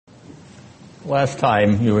Last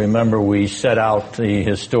time, you remember, we set out the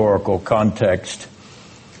historical context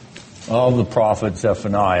of the prophet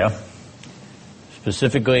Zephaniah,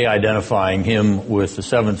 specifically identifying him with the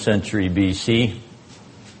 7th century BC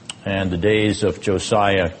and the days of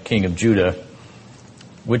Josiah, king of Judah,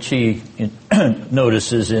 which he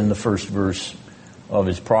notices in the first verse of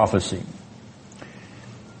his prophecy.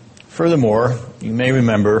 Furthermore, you may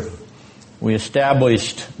remember, we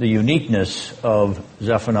established the uniqueness of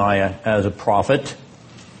Zephaniah as a prophet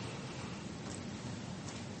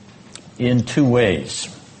in two ways.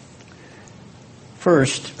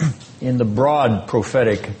 First, in the broad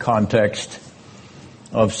prophetic context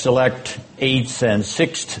of select 8th and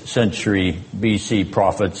 6th century BC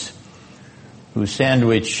prophets who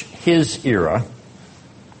sandwich his era.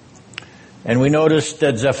 And we noticed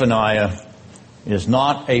that Zephaniah is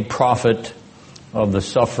not a prophet of the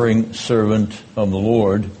suffering servant of the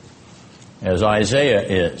Lord, as Isaiah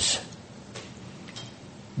is.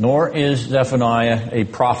 Nor is Zephaniah a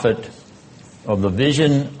prophet of the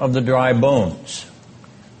vision of the dry bones,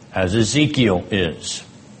 as Ezekiel is.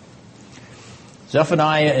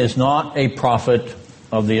 Zephaniah is not a prophet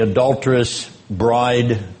of the adulterous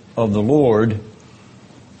bride of the Lord,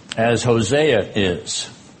 as Hosea is.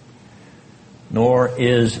 Nor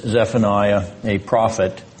is Zephaniah a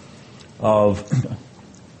prophet of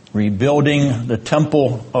rebuilding the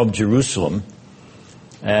temple of Jerusalem,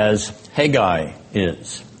 as Haggai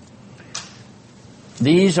is.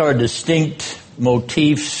 These are distinct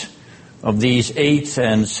motifs of these 8th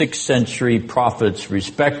and 6th century prophets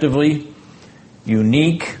respectively,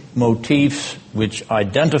 unique motifs which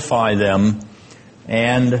identify them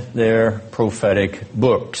and their prophetic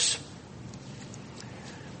books.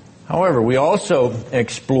 However, we also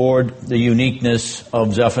explored the uniqueness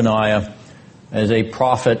of Zephaniah as a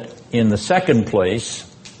prophet in the second place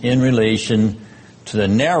in relation to the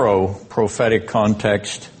narrow prophetic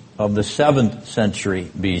context of the 7th century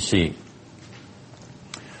BC.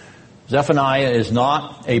 Zephaniah is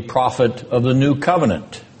not a prophet of the new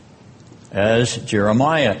covenant, as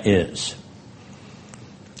Jeremiah is.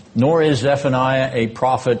 Nor is Zephaniah a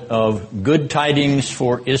prophet of good tidings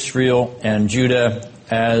for Israel and Judah,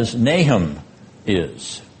 as Nahum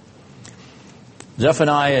is.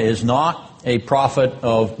 Zephaniah is not a prophet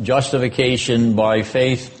of justification by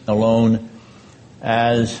faith alone,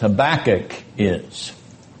 as Habakkuk is.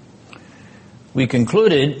 We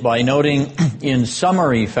concluded by noting in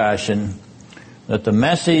summary fashion that the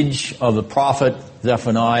message of the prophet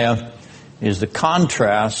Zephaniah is the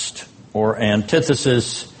contrast or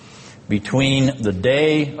antithesis between the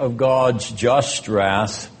day of God's just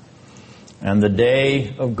wrath and the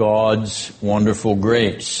day of God's wonderful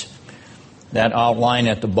grace. That outline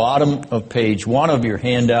at the bottom of page 1 of your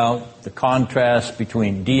handout, the contrast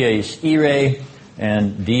between dies irae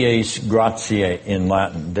and dies gratiae in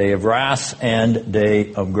Latin, day of wrath and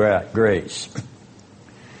day of grace.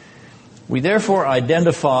 We therefore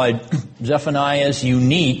identified Zephaniah's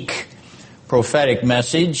unique prophetic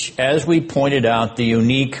message, as we pointed out the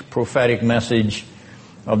unique prophetic message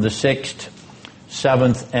of the 6th,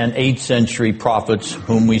 7th, and 8th century prophets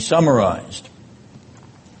whom we summarized.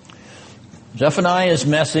 Zephaniah's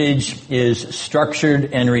message is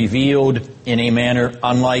structured and revealed in a manner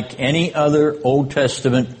unlike any other Old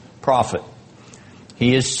Testament prophet.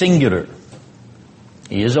 He is singular.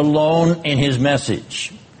 He is alone in his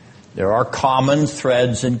message. There are common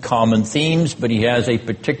threads and common themes, but he has a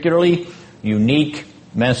particularly unique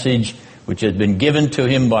message which has been given to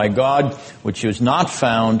him by God, which is not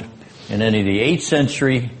found in any of the 8th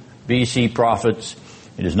century BC prophets.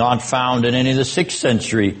 It is not found in any of the 6th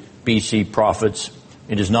century BC prophets.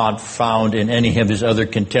 It is not found in any of his other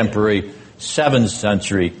contemporary 7th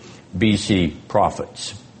century BC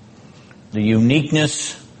prophets. The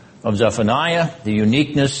uniqueness of Zephaniah, the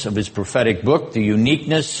uniqueness of his prophetic book, the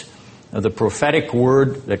uniqueness of the prophetic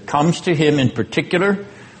word that comes to him in particular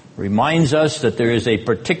reminds us that there is a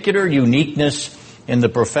particular uniqueness in the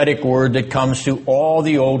prophetic word that comes to all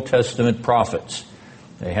the Old Testament prophets.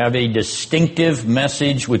 They have a distinctive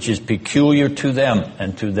message which is peculiar to them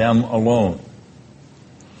and to them alone.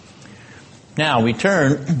 Now we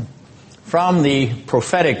turn from the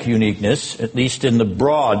prophetic uniqueness, at least in the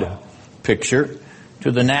broad picture,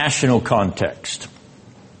 to the national context.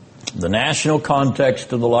 The national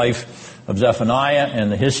context of the life of Zephaniah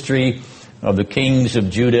and the history of the kings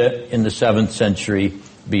of Judah in the 7th century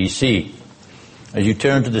BC. As you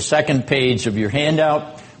turn to the second page of your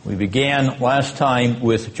handout, we began last time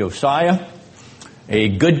with Josiah, a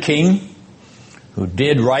good king who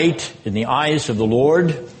did right in the eyes of the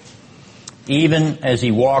Lord, even as he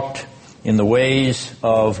walked in the ways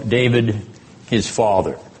of David, his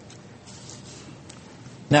father.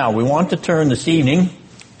 Now, we want to turn this evening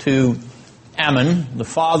to Ammon, the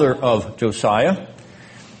father of Josiah.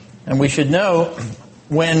 And we should know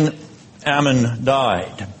when Ammon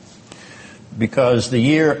died, because the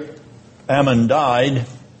year Ammon died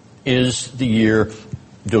is the year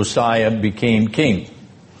Josiah became king.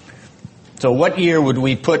 So what year would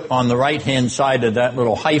we put on the right-hand side of that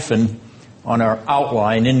little hyphen on our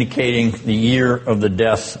outline indicating the year of the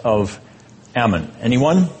death of Ammon?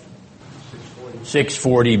 Anyone?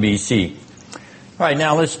 640 BC. All right,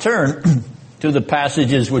 now let's turn to the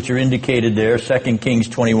passages which are indicated there, 2 Kings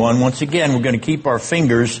 21. Once again, we're going to keep our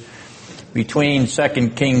fingers between 2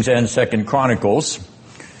 Kings and 2 Chronicles.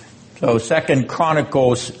 So 2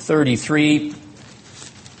 Chronicles 33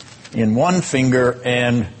 in one finger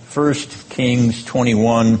and 1 Kings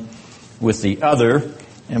 21 with the other.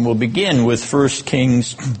 And we'll begin with 1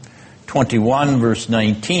 Kings 21 verse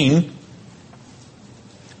 19.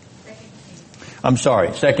 I'm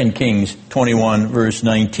sorry, 2 Kings 21 verse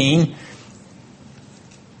 19.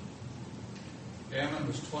 Ammon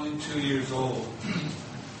was 22 years old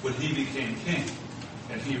when he became king,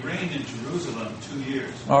 and he reigned in Jerusalem 2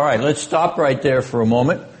 years. All right, let's stop right there for a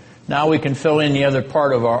moment. Now we can fill in the other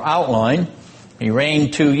part of our outline. He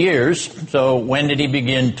reigned 2 years, so when did he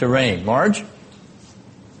begin to reign? Marge?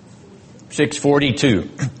 642.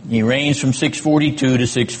 He reigns from 642 to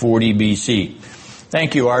 640 BC.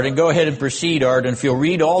 Thank you, Art. And go ahead and proceed, Art, and if you'll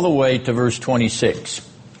read all the way to verse 26.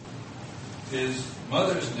 His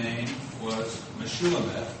mother's name was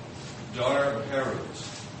Meshulameth, daughter of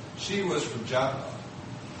Perez. She was from Joppa.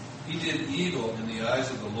 He did evil in the eyes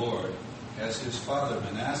of the Lord, as his father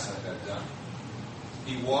Manasseh had done.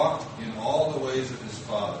 He walked in all the ways of his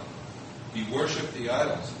father. He worshipped the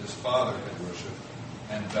idols his father had worshipped,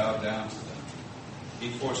 and bowed down to them.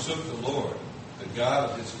 He forsook the Lord, the God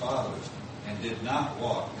of his fathers, and did not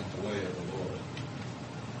walk in the way of the Lord.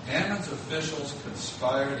 Ammon's officials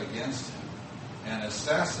conspired against him and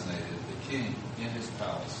assassinated the king in his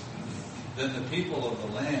palace. Then the people of the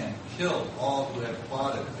land killed all who had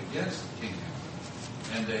plotted against King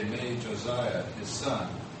Ammon, and they made Josiah, his son,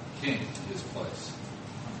 king in his place.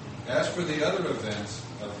 As for the other events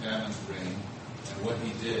of Ammon's reign and what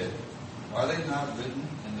he did, are they not written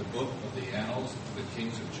in the book of the annals of the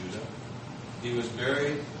kings of Judah? He was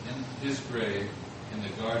buried in his grave in the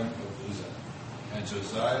garden of Uzzah, and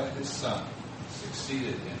Josiah, his son,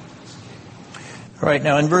 succeeded him as king. All right,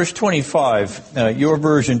 now in verse 25, your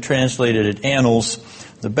version translated it Annals.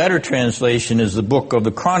 The better translation is the book of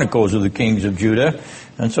the Chronicles of the kings of Judah.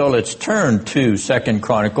 And so let's turn to 2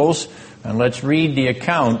 Chronicles, and let's read the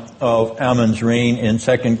account of Ammon's reign in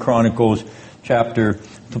 2 Chronicles chapter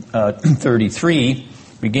 33,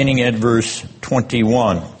 beginning at verse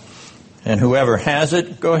 21. And whoever has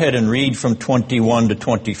it, go ahead and read from 21 to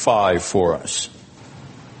 25 for us.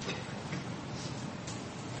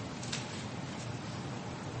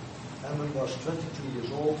 Ammon was 22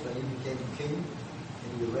 years old when he became king,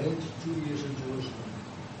 and he reigned 2 years in Jerusalem.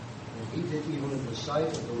 And he did evil in the sight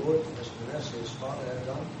of the Lord, as Manasseh his father had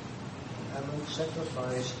done. And Ammon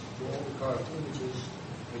sacrificed to all the carved images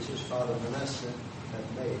which his father Manasseh had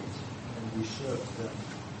made, and he served them.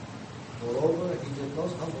 Moreover, he did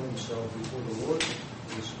not humble himself before the Lord,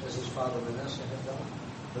 as his father Manasseh had done,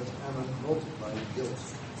 but Ammon multiplied guilt.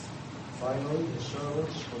 Finally, his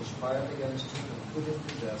servants conspired against him and put him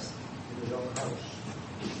to death in his own house.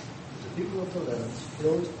 The people of the land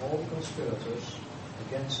killed all the conspirators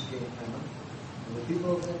against King Ammon, and the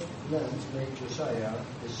people of the land made Josiah,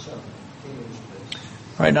 his son, king in his place.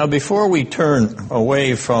 All right, now before we turn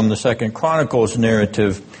away from the 2 Chronicles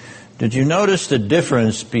narrative, did you notice the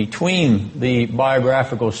difference between the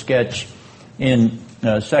biographical sketch in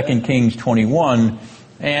 2 Kings 21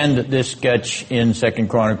 and this sketch in 2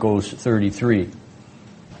 Chronicles 33?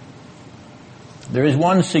 There is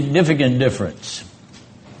one significant difference.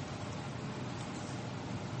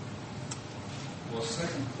 Well, 2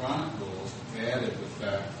 Chronicles added the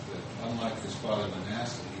fact that, unlike his father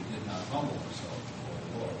Manasseh, he did not humble himself before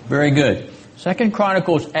the Lord. Very good. 2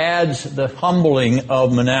 Chronicles adds the humbling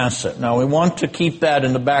of Manasseh. Now, we want to keep that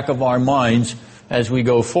in the back of our minds as we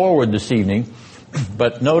go forward this evening,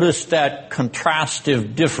 but notice that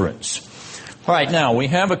contrastive difference. All right, now, we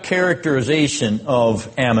have a characterization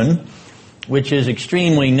of Ammon, which is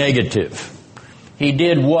extremely negative. He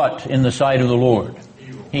did what in the sight of the Lord?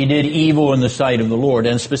 Evil. He did evil in the sight of the Lord.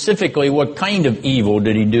 And specifically, what kind of evil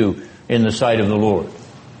did he do in the sight of the Lord?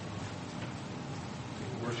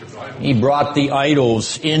 He brought the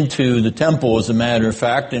idols into the temple, as a matter of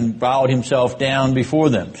fact, and bowed himself down before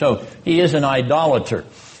them. So he is an idolater.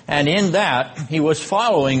 And in that, he was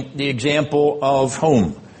following the example of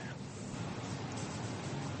whom?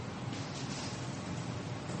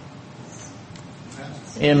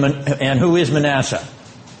 And who is Manasseh?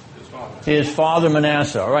 His father. His father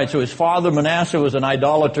Manasseh. All right, so his father Manasseh was an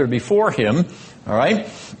idolater before him. All right,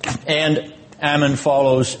 and Ammon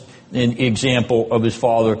follows an example of his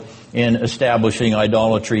father in establishing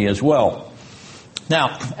idolatry as well.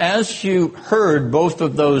 Now, as you heard both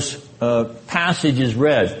of those passages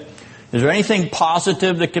read, is there anything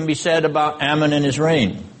positive that can be said about Ammon and his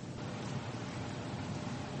reign?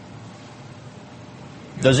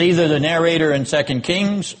 Does either the narrator in 2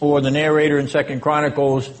 Kings or the narrator in 2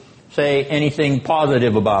 Chronicles say anything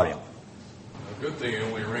positive about him? A good thing he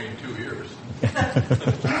only reigned 2 years.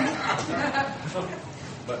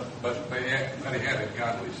 but he had a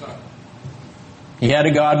godly son. He had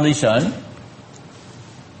a godly son.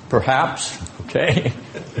 Perhaps. Okay.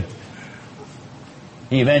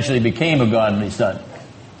 He eventually became a godly son.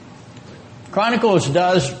 Chronicles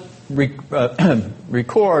does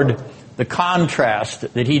record the contrast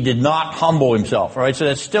that he did not humble himself. All right, so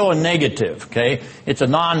that's still a negative. Okay, it's a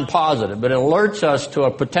non-positive, but it alerts us to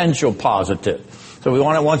a potential positive. So we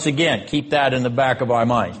want to once again keep that in the back of our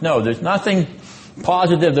minds. No, there's nothing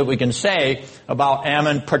positive that we can say about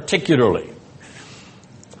Ammon particularly.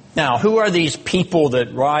 Now, who are these people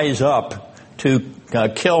that rise up to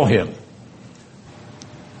kill him?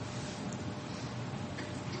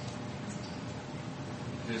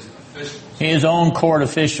 His own court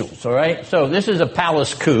officials, all right? So this is a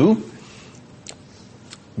palace coup,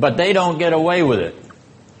 but they don't get away with it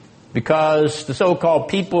because the so-called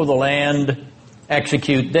people of the land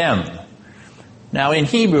execute them. Now in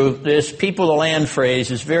Hebrew, this people of the land phrase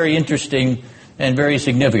is very interesting and very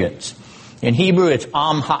significant. In Hebrew, it's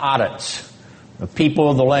Am Haaretz, the people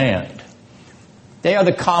of the land. They are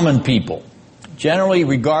the common people, generally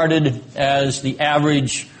regarded as the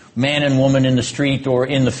average man and woman in the street or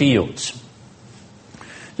in the fields.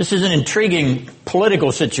 This is an intriguing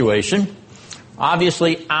political situation.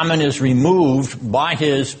 Obviously, Ammon is removed by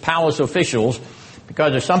his palace officials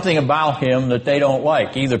because there's something about him that they don't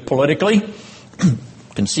like, either politically,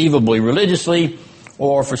 conceivably religiously,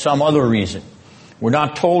 or for some other reason. We're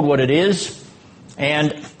not told what it is,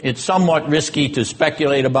 and it's somewhat risky to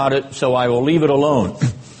speculate about it, so I will leave it alone.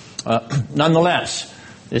 Nonetheless,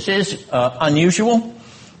 this is unusual,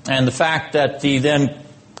 and the fact that the then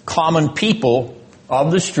common people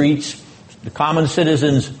of the streets, the common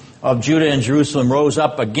citizens of Judah and Jerusalem rose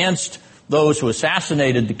up against those who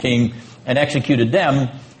assassinated the king and executed them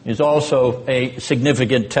is also a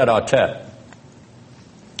significant tete-a-tete.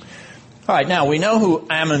 All right, now we know who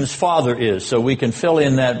Ammon's father is, so we can fill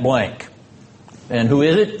in that blank. And who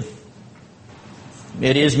is it?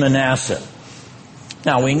 It is Manasseh.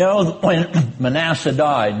 Now we know when Manasseh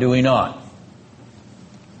died, do we not?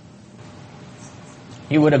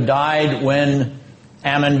 He would have died when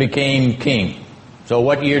Ammon became king. So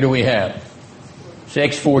what year do we have?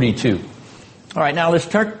 642. All right, now let's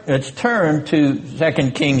turn to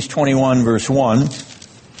 2 Kings 21, verse 1.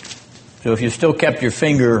 So if you still kept your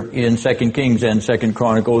finger in 2 Kings and 2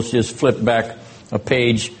 Chronicles, just flip back a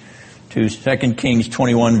page to 2 Kings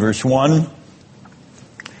 21, verse 1.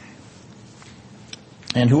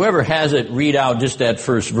 And whoever has it, read out just that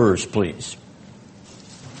first verse, please.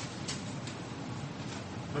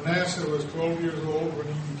 Manasseh was 12 years old when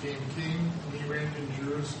he became king, and he reigned in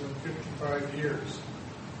Jerusalem 55 years.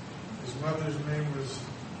 His mother's name was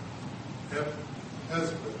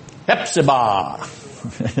Hephzibah.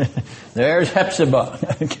 There's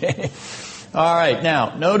Hephzibah. Okay. All right.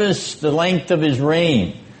 Now, notice the length of his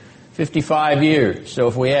reign. 55 years. So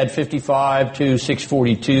if we add 55 to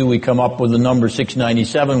 642, we come up with the number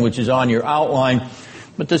 697, which is on your outline.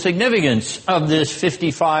 But the significance of this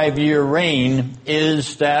 55-year reign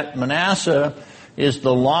is that Manasseh is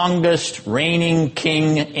the longest reigning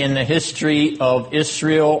king in the history of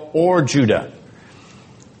Israel or Judah.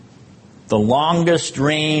 The longest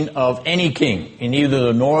reign of any king in either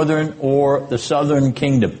the northern or the southern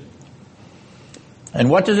kingdom. And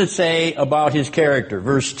what does it say about his character?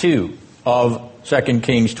 Verse 2 of 2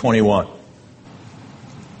 Kings 21.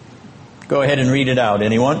 Go ahead and read it out.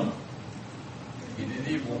 Anyone? He did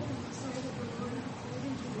evil.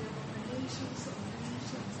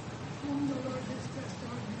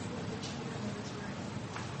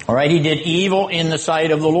 All right, he did evil in the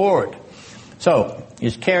sight of the Lord. So,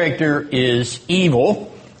 his character is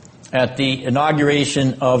evil at the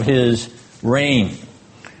inauguration of his reign.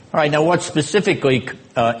 All right, now what specifically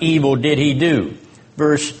evil did he do?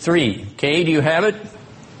 Verse 3. Kay, do you have it?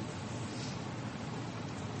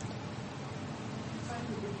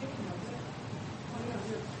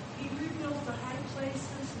 He rebuilt the high places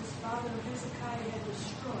his father Hezekiah had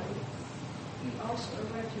destroyed. He also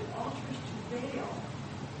erected altars to Baal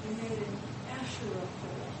and made an Asherah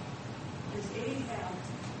pole, as Ahab,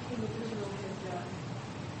 king of Israel, had done.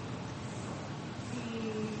 He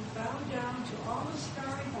bowed down to all the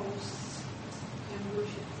starry hosts and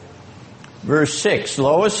worshipped them. Verse 6,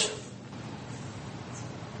 Lois.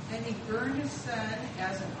 And he burned his son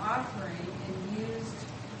as an offering and used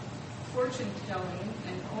fortune-telling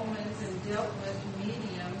and omens and dealt with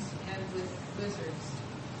mediums and with wizards.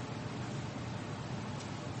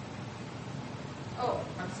 Oh,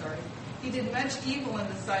 I'm sorry. He did much evil in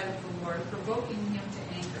the sight of the Lord, provoking him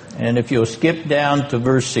to anger. And if you'll skip down to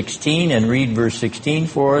verse 16 and read verse 16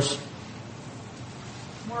 for us.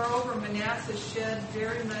 Moreover, Manasseh shed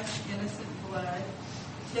very much innocent blood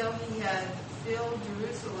till he had filled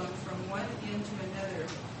Jerusalem from one end to another,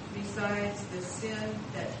 besides the sin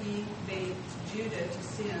that he made Judah to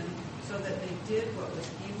sin, so that they did what was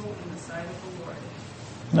evil in the sight of the Lord.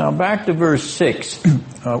 Now back to verse 6.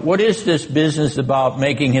 What is this business about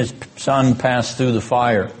making his son pass through the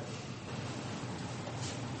fire?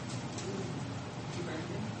 He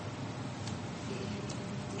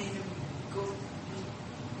made him go,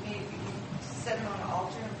 he set him on an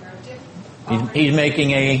altar and burned him. He's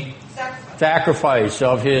making a sacrifice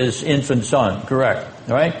of his infant son, correct?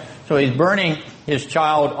 All right? So he's burning his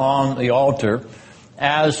child on the altar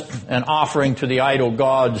as an offering to the idol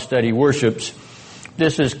gods that he worships.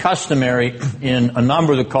 This is customary in a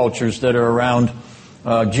number of the cultures that are around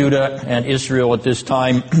Judah and Israel at this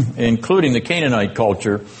time, including the Canaanite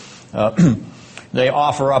culture. They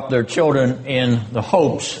offer up their children in the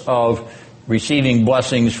hopes of receiving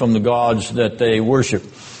blessings from the gods that they worship.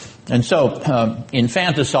 And so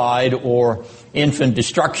infanticide or infant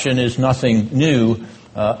destruction is nothing new.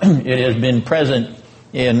 It has been present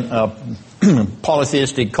in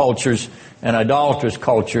polytheistic cultures and idolatrous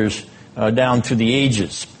cultures down through the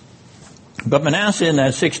ages. But Manasseh in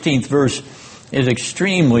that 16th verse is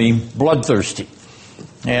extremely bloodthirsty.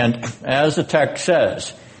 And as the text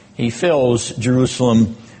says, he fills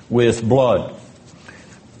Jerusalem with blood. All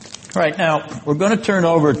right, now we're going to turn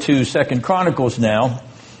over to 2 Chronicles now,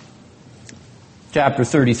 chapter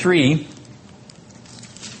 33,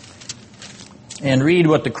 and read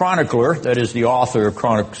what the chronicler, that is the author of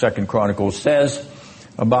 2 Chronicles, says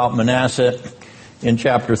about Manasseh in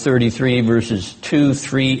chapter 33, verses 2,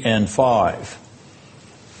 3, and 5.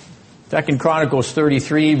 2 Chronicles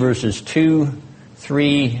 33, verses 2,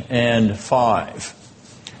 3, and 5.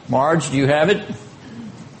 Marge, do you have it?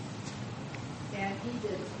 And he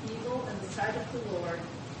did evil in the sight of the Lord,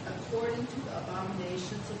 according to the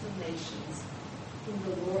abominations of the nations, whom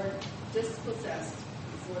the Lord dispossessed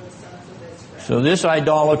before the sons of Israel. So this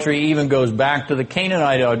idolatry even goes back to the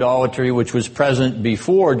Canaanite idolatry, which was present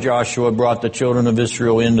before Joshua brought the children of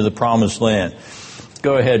Israel into the promised land.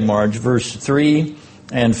 Go ahead, Marge, verse 3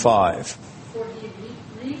 and 5. For he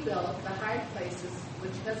rebuilt the high places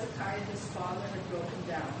which Hezekiah his father had broken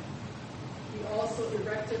down. He also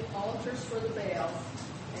erected altars for the Baals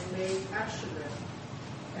and made Asherah,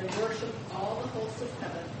 and worshipped all the hosts of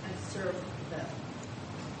heaven and served them.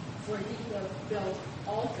 For he built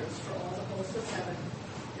altars for all the hosts of heaven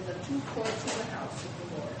in the two courts of the house of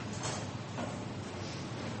the Lord.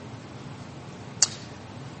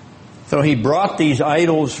 So he brought these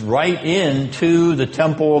idols right into the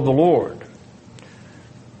temple of the Lord.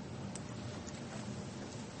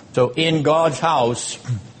 So in God's house,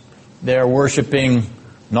 they're worshiping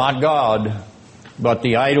not God, but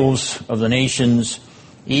the idols of the nations,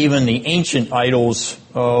 even the ancient idols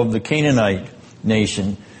of the Canaanite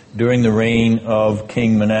nation during the reign of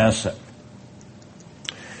King Manasseh.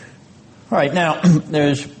 All right, now,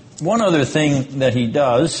 there's one other thing that he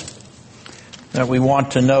does that we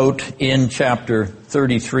want to note in chapter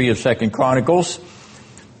 33 of 2 Chronicles.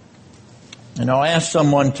 And I'll ask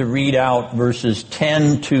someone to read out verses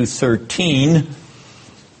 10 to 13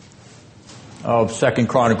 of 2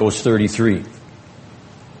 Chronicles 33.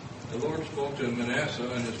 The Lord spoke to Manasseh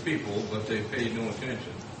and his people, but they paid no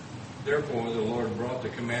attention. Therefore the Lord brought the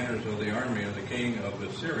commanders of the army of the king of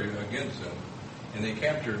Assyria against them. And they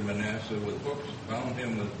captured Manasseh with hooks, bound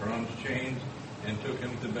him with bronze chains, and took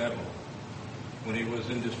him to battle. When he was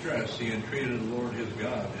in distress, he entreated the Lord his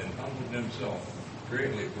God and humbled himself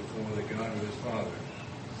greatly before the God of his fathers.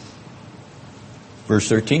 Verse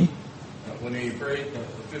 13. When he prayed,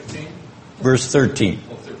 15? Verse 13.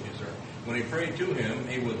 Oh, 13, sorry. When he prayed to him,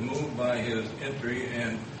 he was moved by his entreaty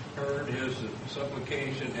and heard his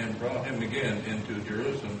supplication and brought him again into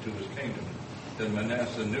Jerusalem to his kingdom. Then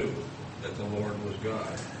Manasseh knew that the Lord was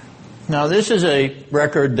God. Now this is a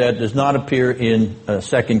record that does not appear in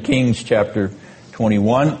 2 Kings chapter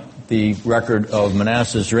 21, the record of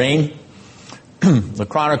Manasseh's reign. The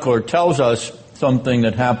chronicler tells us something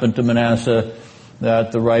that happened to Manasseh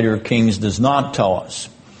that the writer of Kings does not tell us.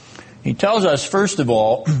 He tells us, first of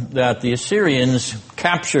all, that the Assyrians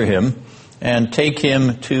capture him and take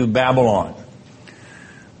him to Babylon.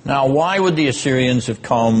 Now, why would the Assyrians have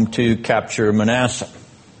come to capture Manasseh?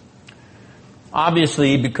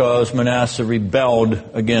 Obviously, because Manasseh rebelled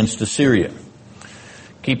against Assyria.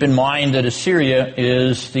 Keep in mind that Assyria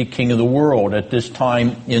is the king of the world at this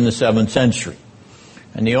time in the 7th century.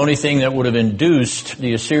 And the only thing that would have induced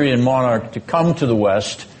the Assyrian monarch to come to the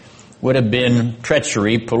West would have been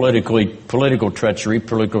treachery, political treachery,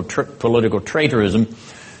 political traitorism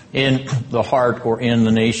in the heart or in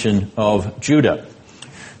the nation of Judah.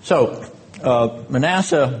 So,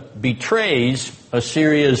 Manasseh betrays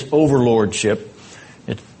Assyria's overlordship.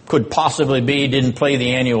 It could possibly be he didn't pay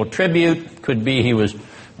the annual tribute. Could be he was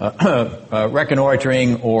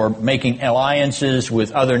reconnoitering or making alliances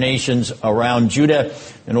with other nations around Judah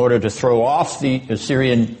in order to throw off the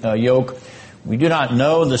Assyrian yoke. We do not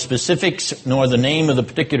know the specifics nor the name of the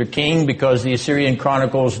particular king because the Assyrian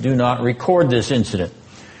chronicles do not record this incident.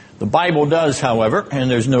 The Bible does, however, and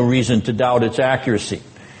there's no reason to doubt its accuracy.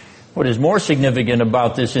 What is more significant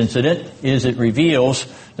about this incident is it reveals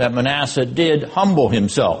that Manasseh did humbled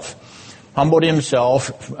himself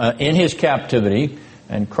in his captivity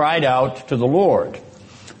and cried out to the Lord.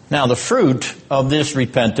 Now, the fruit of this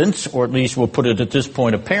repentance, or at least we'll put it at this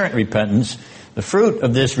point, apparent repentance, the fruit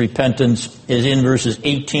of this repentance is in verses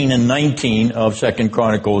 18 and 19 of 2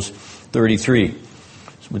 Chronicles 33.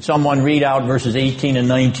 So would someone read out verses 18 and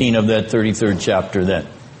 19 of that 33rd chapter then?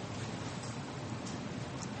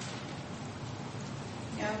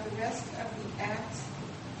 Now the rest of the acts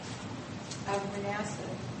of Manasseh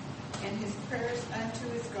and his prayers unto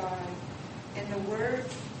his God and the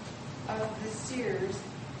words of the seers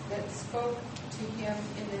that spoke to him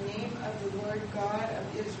in the name of the Lord God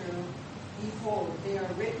of Israel, behold, they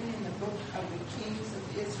are written in the book of the kings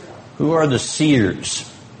of Israel. Who are the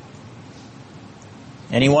seers?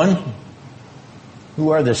 Anyone? Who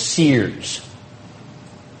are the seers?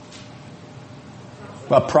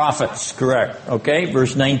 Well, prophets, correct. Okay,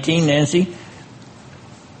 verse 19, Nancy.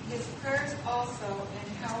 His prayers also,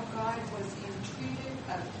 and how God was entreated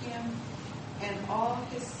of him, and all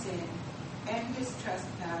his sin, and his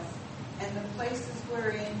trespass, and the places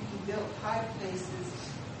wherein he built high places,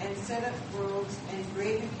 and set up groves and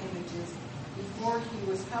graven images, before he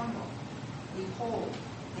was humble. Behold,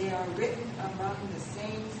 they are written among the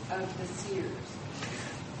sayings of the seers.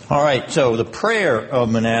 All right, so the prayer of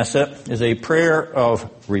Manasseh is a prayer of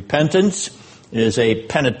repentance, is a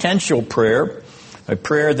penitential prayer, a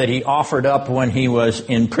prayer that he offered up when he was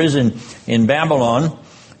in prison in Babylon,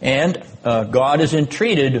 and God is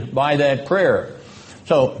entreated by that prayer.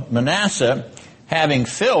 So Manasseh, having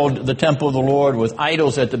filled the temple of the Lord with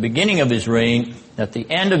idols at the beginning of his reign, at the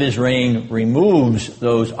end of his reign removes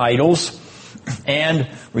those idols and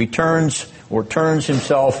returns or turns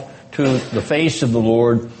himself to the face of the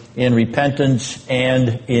Lord in repentance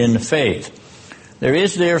and in faith. There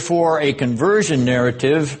is therefore a conversion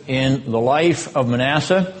narrative in the life of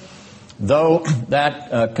Manasseh, though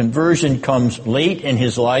that conversion comes late in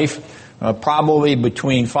his life, probably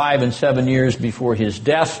between 5 and 7 years before his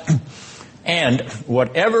death. And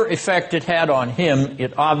whatever effect it had on him,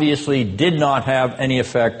 it obviously did not have any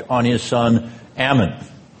effect on his son Ammon.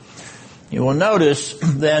 You will notice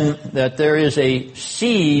then that there is a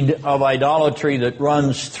seed of idolatry that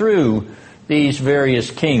runs through these various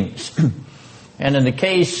kings. And in the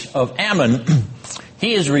case of Ammon,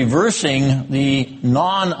 he is reversing the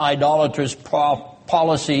non-idolatrous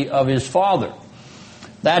policy of his father.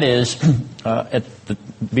 That is,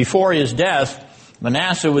 before his death,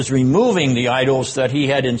 Manasseh was removing the idols that he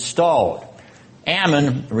had installed.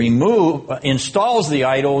 Ammon installs the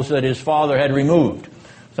idols that his father had removed.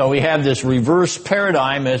 So we have this reverse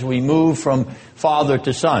paradigm as we move from father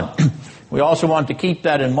to son. We also want to keep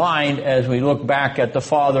that in mind as we look back at the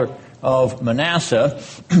father of Manasseh,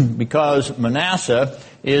 because Manasseh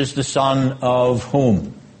is the son of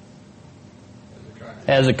whom?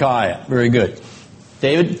 Hezekiah. Very good.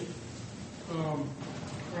 David?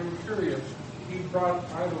 I'm curious. He brought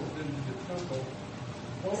idols into the temple.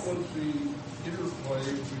 What was the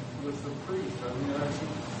interplay with the priest? I mean,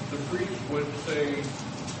 the priest would say,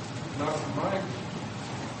 not my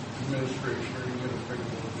administration or administration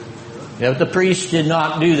was in here. Yeah, but the priest did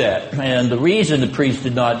not do that. And the reason the priest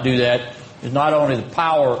did not do that is not only the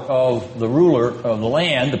power of the ruler of the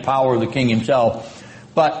land, the power of the king himself,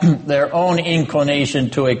 but their own inclination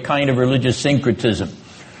to a kind of religious syncretism.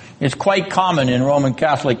 It's quite common in Roman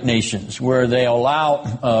Catholic nations where they allow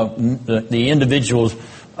the individuals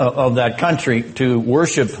of that country to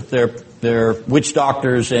worship their their witch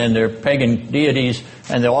doctors and their pagan deities,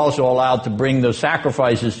 and they're also allowed to bring those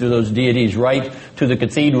sacrifices to those deities right to the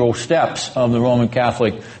cathedral steps of the Roman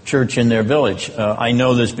Catholic Church in their village. I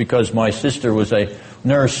know this because my sister was a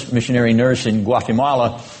missionary nurse in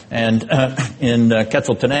Guatemala, and in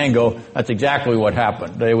Quetzaltenango, that's exactly what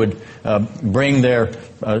happened. They would bring their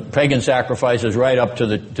pagan sacrifices right up to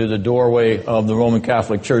the doorway of the Roman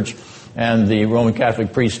Catholic Church, and the Roman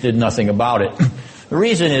Catholic priests did nothing about it. The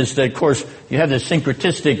reason is that, of course, you have this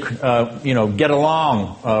syncretistic, get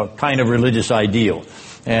along kind of religious ideal.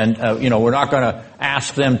 And, we're not going to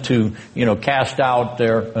ask them to, cast out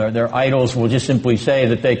their idols. We'll just simply say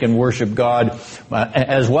that they can worship God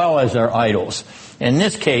as well as their idols. In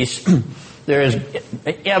this case, there is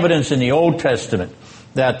evidence in the Old Testament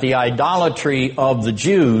that the idolatry of the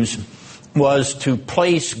Jews was to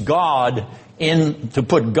place God to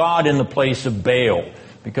put God in the place of Baal.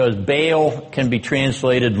 Because Baal can be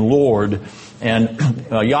translated Lord, and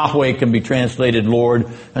Yahweh can be translated Lord,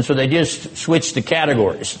 and so they just switched the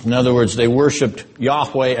categories. In other words, they worshipped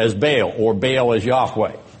Yahweh as Baal, or Baal as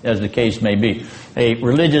Yahweh, as the case may be. A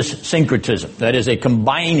religious syncretism, that is a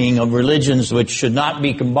combining of religions which should not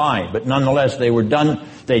be combined, but nonetheless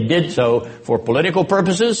they did so for political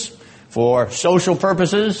purposes, for social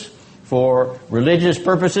purposes, for religious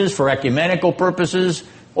purposes, for ecumenical purposes,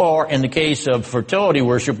 or in the case of fertility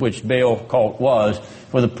worship, which Baal cult was,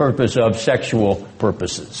 for the purpose of sexual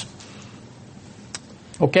purposes.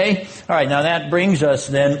 Okay? All right, now that brings us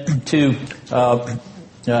then to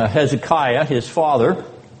Hezekiah, his father,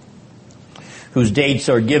 whose dates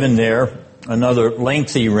are given there, another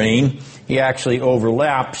lengthy reign. He actually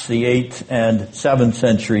overlaps the 8th and 7th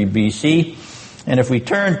century BC. And if we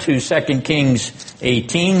turn to 2 Kings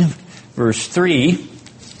 18, verse 3,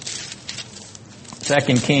 2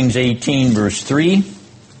 Kings 18, verse 3.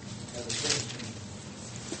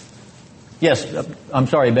 Yes, I'm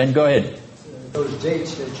sorry, Ben, go ahead. Those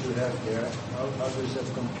dates that you have there, how does that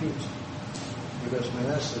compute? Because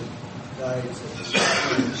Manasseh died at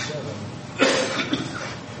 697.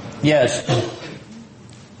 Yes.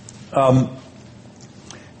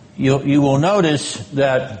 You will notice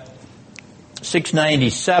that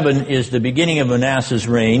 697 is the beginning of Manasseh's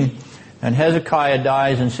reign, and Hezekiah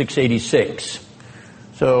dies in 686.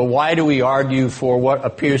 So why do we argue for what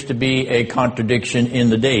appears to be a contradiction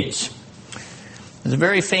in the dates? There's a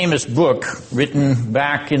very famous book written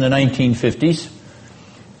back in the 1950s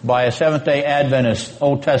by a Seventh-day Adventist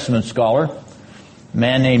Old Testament scholar, a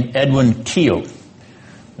man named Edwin Teal.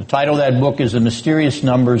 The title of that book is The Mysterious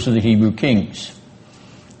Numbers of the Hebrew Kings.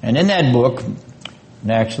 And in that book,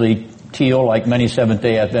 and actually Teal, like many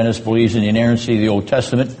Seventh-day Adventists, believes in the inerrancy of the Old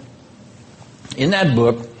Testament. In that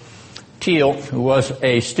book, Teal, who was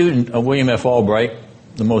a student of William F. Albright,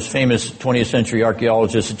 the most famous 20th century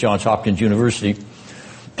archaeologist at Johns Hopkins University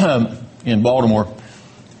in Baltimore,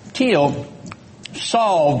 Teal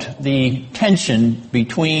solved the tension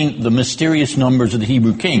between the mysterious numbers of the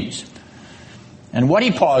Hebrew kings. And what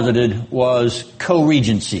he posited was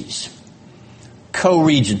co-regencies.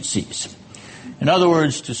 Co-regencies. In other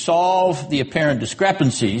words, to solve the apparent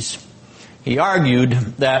discrepancies, he argued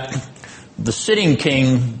that the sitting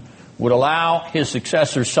king would allow his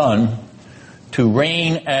successor son to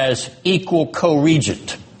reign as equal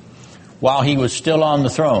co-regent while he was still on the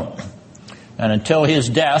throne. And until his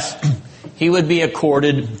death, he would be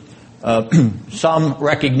accorded some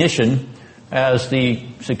recognition as the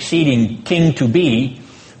succeeding king-to-be,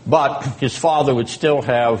 but his father would still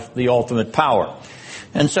have the ultimate power.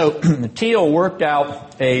 And so Teal worked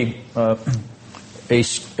out a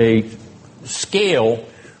scale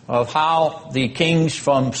of how the kings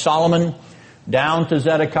from Solomon down to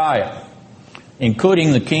Zedekiah,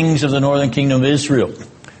 including the kings of the northern kingdom of Israel,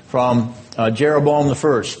 from Jeroboam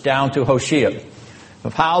I down to Hoshea,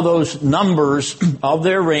 of how those numbers of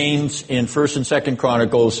their reigns in 1st and 2nd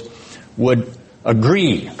Chronicles would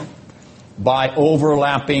agree by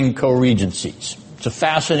overlapping co-regencies. It's a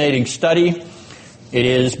fascinating study.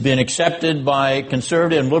 It has been accepted by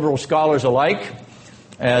conservative and liberal scholars alike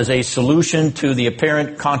as a solution to the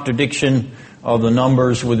apparent contradiction of the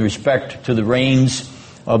numbers with respect to the reigns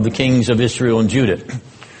of the kings of Israel and Judah.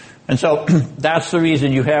 And so that's the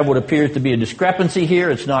reason you have what appears to be a discrepancy here.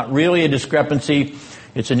 It's not really a discrepancy.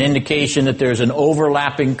 It's an indication that there's an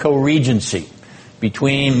overlapping co-regency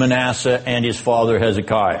between Manasseh and his father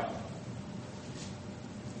Hezekiah.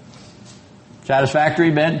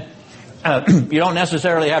 Satisfactory, Ben? You don't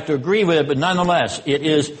necessarily have to agree with it, but nonetheless, it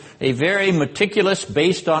is a very meticulous,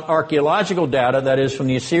 based on archaeological data, that is from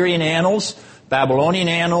the Assyrian annals, Babylonian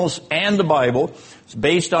annals, and the Bible. It's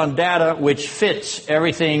based on data which fits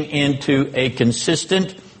everything into a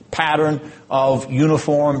consistent pattern of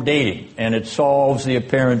uniform dating, and it solves the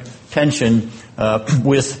apparent tension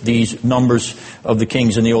with these numbers of the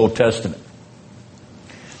kings in the Old Testament.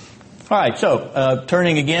 All right, so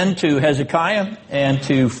turning again to Hezekiah and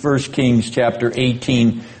to 1 Kings chapter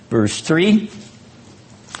 18, verse 3.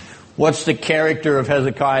 What's the character of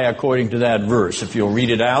Hezekiah according to that verse? If you'll read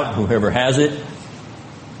it out, whoever has it.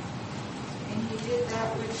 And he did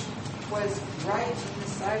that which was right in the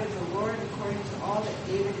sight of the Lord, according to all that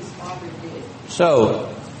David his father did.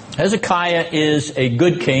 So, Hezekiah is a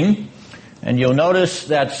good king, and you'll notice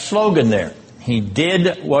that slogan there. He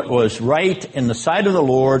did what was right in the sight of the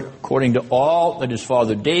Lord, according to all that his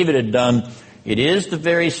father David had done. It is the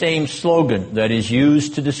very same slogan that is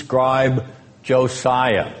used to describe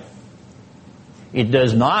Josiah. It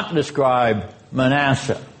does not describe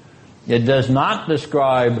Manasseh. It does not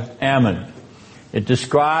describe Ammon. It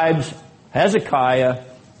describes Hezekiah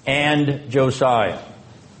and Josiah.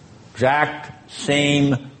 Exact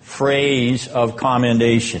same phrase of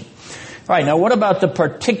commendation. All right, now what about the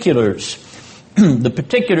particulars? The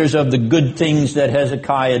particulars of the good things that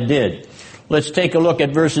Hezekiah did. Let's take a look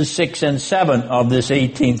at verses 6 and 7 of this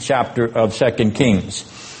 18th chapter of 2 Kings.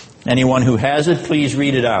 Anyone who has it, please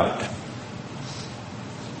read it out.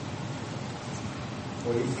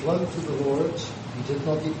 For he clung to the Lord, he did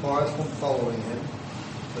not depart from following him,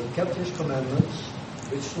 but kept his commandments,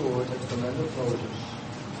 which the Lord had commanded Moses.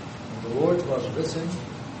 And the Lord was with him,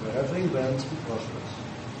 wherever he went, he prospered.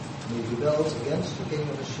 And he rebelled against the king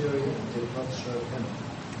of Assyria and did not serve him.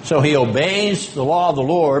 So he obeys the law of the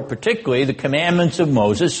Lord, particularly the commandments of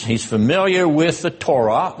Moses. He's familiar with the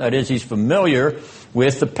Torah, that is, he's familiar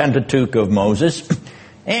with the Pentateuch of Moses,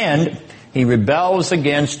 and he rebels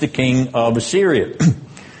against the king of Assyria.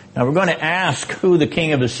 Now we're going to ask who the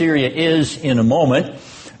king of Assyria is in a moment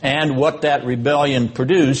and what that rebellion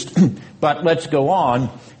produced, but let's go on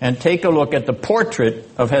and take a look at the portrait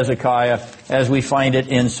of Hezekiah as we find it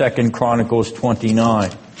in 2 Chronicles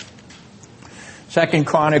 29. 2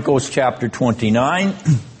 Chronicles chapter 29.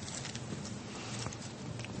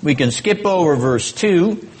 We can skip over verse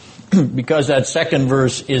 2 because that second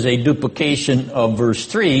verse is a duplication of verse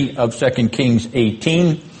 3 of 2 Kings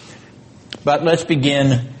 18. But let's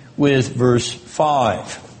begin with verse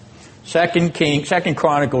 5. 2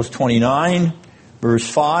 Chronicles 29, verse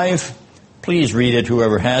 5. Please read it,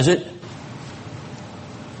 whoever has it.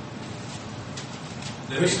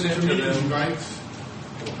 Listen to me, Levites.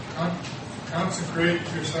 Consecrate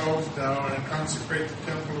yourselves now and consecrate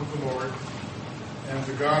the temple of the Lord and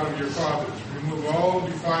the God of your fathers. Remove all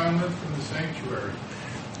defilement from the sanctuary.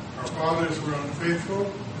 Our fathers were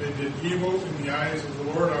unfaithful. They did evil in the eyes of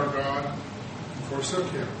the Lord our God and forsook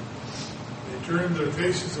him. They turned their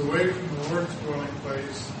faces away from the Lord's dwelling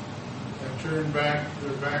place and turned back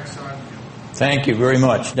their backs on him. Thank you very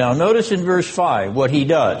much. Now notice in verse 5 what he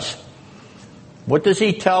does. What does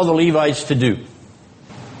he tell the Levites to do?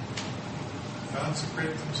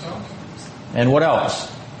 Consecrate themselves. And what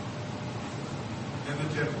else? In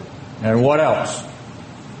the temple. And what else?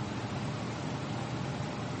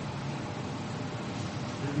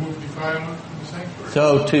 Remove defilement from the sanctuary.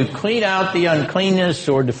 So to clean out the uncleanness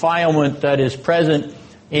or defilement that is present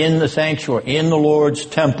in the sanctuary, in the Lord's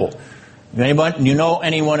temple. Anybody, you know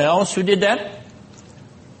anyone else who did that?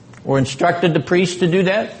 Or instructed the priest to do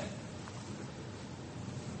that?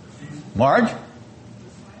 Marge?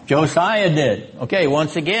 Josiah did. Okay,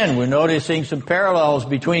 once again, we're noticing some parallels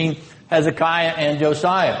between Hezekiah and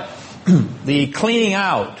Josiah. The cleaning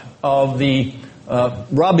out of the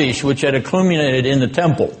rubbish which had accumulated in the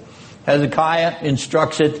temple. Hezekiah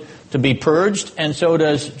instructs it to be purged, and so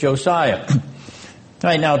does Josiah. All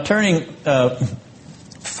right, now turning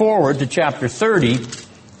forward to chapter 30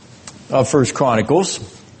 of 1 Chronicles.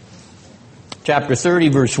 Chapter 30,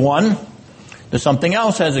 verse 1. There's something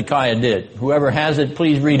else Hezekiah did. Whoever has it,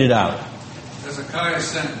 please read it out. Hezekiah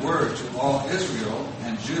sent word to all Israel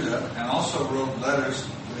and Judah, and also wrote letters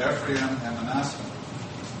to Ephraim and Manasseh,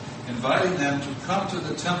 inviting them to come to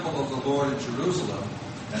the temple of the Lord in Jerusalem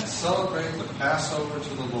and celebrate the Passover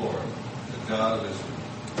to the Lord, the God of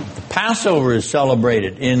Israel. The Passover is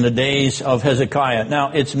celebrated in the days of Hezekiah.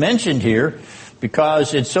 Now, it's mentioned here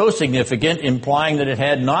because it's so significant, implying that it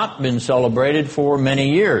had not been celebrated for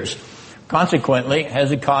many years. Consequently,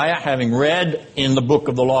 Hezekiah, having read in the book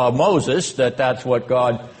of the law of Moses that that's what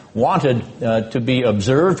God wanted to be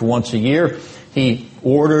observed once a year, he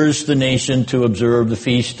orders the nation to observe the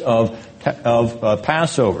feast of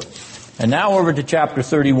Passover. And now over to chapter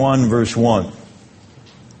 31, verse 1.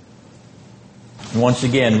 And once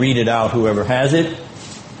again, read it out, whoever has it.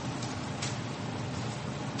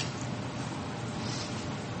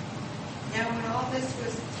 Now when all this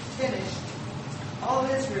was finished, all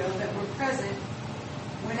Israel that were present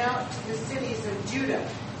went out to the cities of Judah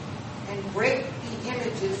and brake the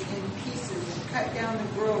images in pieces and cut down the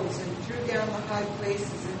groves and threw down the high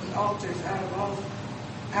places and the altars out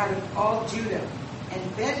of all Judah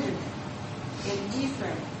and Benjamin, and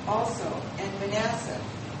Ephraim also, and Manasseh,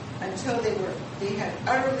 until they had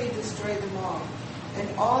utterly destroyed them all. And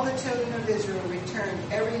all the children of Israel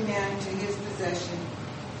returned, every man to his possession,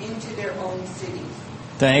 into their own cities.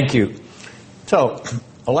 Thank you. So,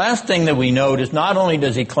 the last thing that we note is not only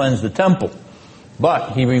does he cleanse the temple,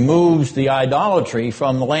 but he removes the idolatry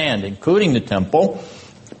from the land, including the temple,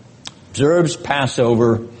 observes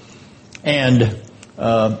Passover, and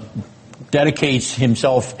dedicates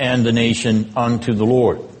himself and the nation unto the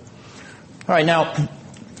Lord. All right, now,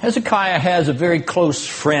 Hezekiah has a very close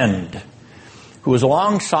friend who was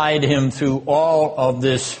alongside him through all of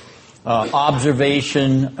this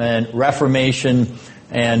observation and reformation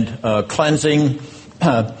and cleansing.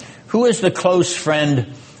 Who is the close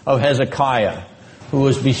friend of Hezekiah who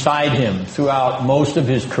was beside him throughout most of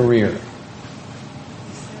his career?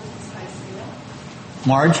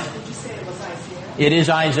 Marge? Did you say it was Isaiah? It is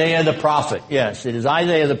Isaiah the prophet. Yes, it is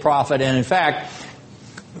Isaiah the prophet. And in fact,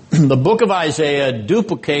 the book of Isaiah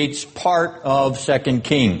duplicates part of 2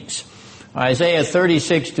 Kings. Isaiah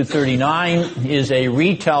 36 to 39 is a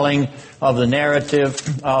retelling of the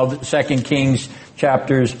narrative of 2 Kings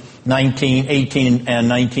chapters 19, 18, and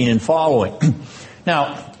 19 and following.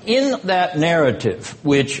 Now, in that narrative,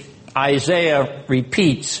 which Isaiah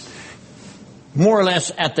repeats more or less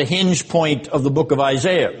at the hinge point of the book of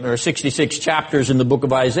Isaiah. There are 66 chapters in the book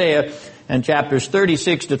of Isaiah, and chapters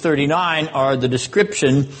 36 to 39 are the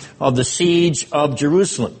description of the siege of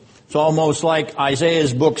Jerusalem. It's almost like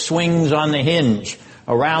Isaiah's book swings on the hinge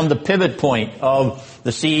around the pivot point of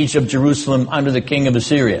the siege of Jerusalem under the king of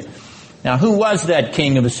Assyria. Now, who was that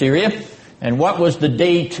king of Assyria? And what was the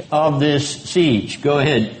date of this siege? Go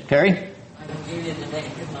ahead, Terry. I can give you the name,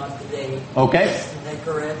 but not the date. Okay.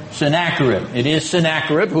 Sennacherib. It is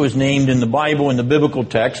Sennacherib, who is named in the Bible, in the biblical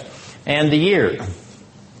text. And the year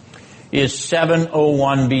is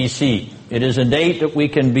 701 BC. It is a date that we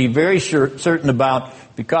can be very certain about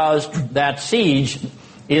because that siege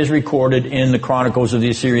is recorded in the Chronicles of the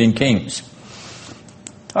Assyrian Kings.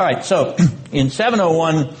 All right, so in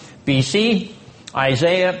 701 BC,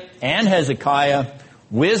 Isaiah and Hezekiah,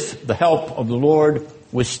 with the help of the Lord,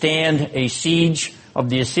 withstand a siege of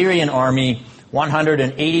the Assyrian army.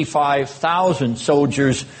 185,000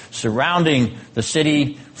 soldiers surrounding the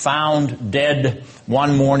city, found dead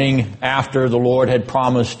one morning after the Lord had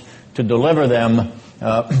promised to deliver them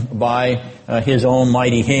by his own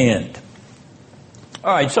mighty hand.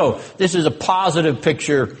 All right, so this is a positive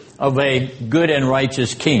picture of a good and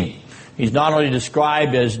righteous king. He's not only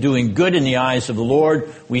described as doing good in the eyes of the Lord,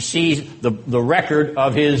 we see the record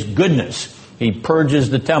of his goodness. He purges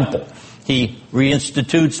the temple. He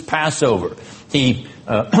reinstitutes Passover. He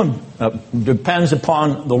depends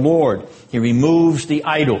upon the Lord. He removes the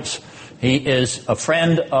idols. He is a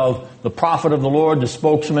friend of the prophet of the Lord, the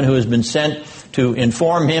spokesman who has been sent to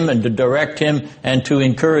inform him and to direct him and to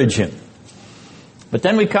encourage him. But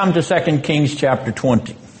then we come to 2 Kings chapter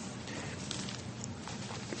 20.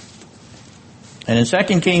 And in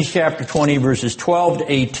 2 Kings chapter 20, verses 12 to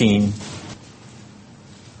 18,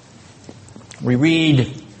 we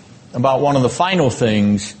read about one of the final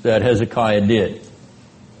things that Hezekiah did.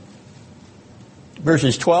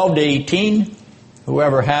 Verses 12 to 18,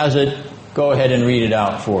 whoever has it, go ahead and read it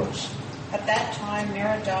out for us. At that time,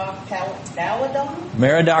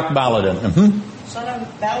 Merodach-Baladan, Son of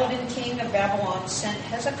Baladan, king of Babylon, sent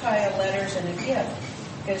Hezekiah letters and a gift,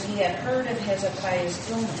 because he had heard of Hezekiah's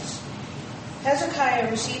illness. Hezekiah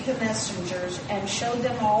received the messengers and showed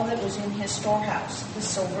them all that was in his storehouse, the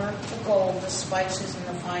silver, the gold, the spices, and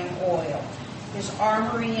the fine oil, his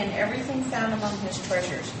armory, and everything found among his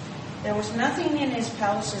treasures. There was nothing in his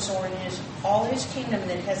palaces or in all his kingdom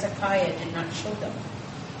that Hezekiah did not show them.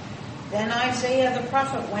 Then Isaiah the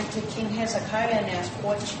prophet went to King Hezekiah and asked,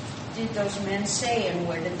 "What did those men say, and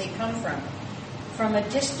where did they come from?" "From a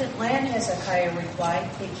distant land," Hezekiah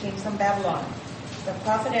replied. "They came from Babylon." The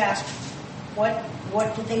prophet asked, What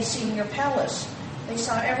did they see in your palace?" "They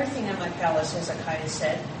saw everything in my palace," Hezekiah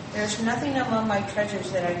said. "There's nothing among my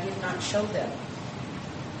treasures that I did not show them."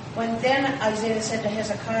 Then Isaiah said to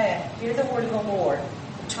Hezekiah, "Hear the word of the Lord.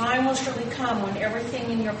 The time will surely come when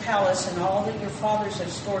everything in your palace and all that your fathers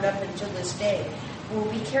have stored up until this day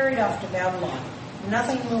will be carried off to Babylon.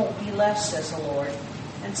 Nothing will be left, says the Lord.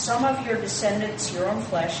 And some of your descendants, your own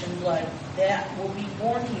flesh and blood, that will be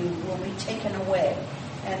born to you will be taken away.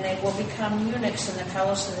 and they will become eunuchs in the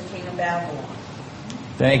palace of the king of Babylon.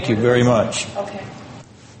 Thank you very much. Okay.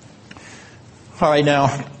 All right, now,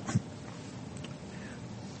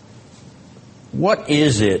 what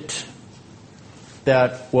is it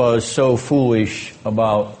that was so foolish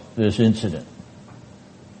about this incident?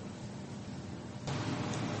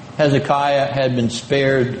 Hezekiah had been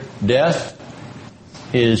spared death.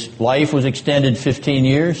 His life was extended 15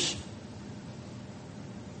 years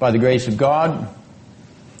by the grace of God.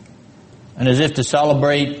 And as if to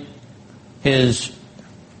celebrate his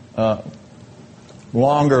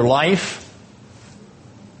longer life,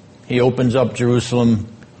 he opens up Jerusalem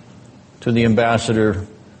to the ambassador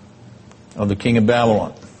of the king of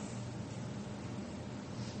Babylon.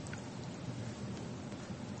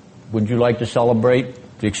 Would you like to celebrate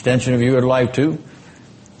the extension of your life too?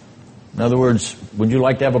 In other words, would you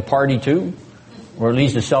like to have a party too? Or at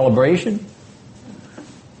least a celebration?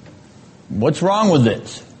 What's wrong with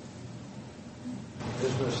this?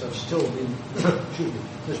 This must have still been,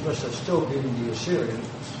 this must have still been the Assyrians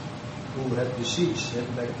who had besieged him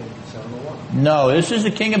back in 701. No, this is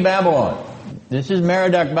the king of Babylon. This is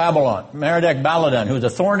Merodach Baladan, who's a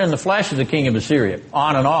thorn in the flesh of the king of Assyria,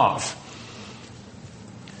 on and off.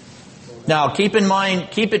 Now, keep in mind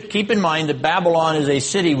that Babylon is a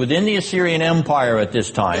city within the Assyrian Empire at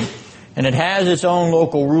this time, and it has its own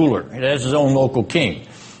local ruler. It has its own local king.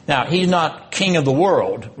 Now, he's not king of the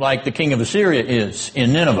world like the king of Assyria is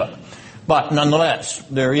in Nineveh. But nonetheless,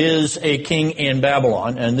 there is a king in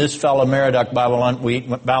Babylon, and this fellow Merodach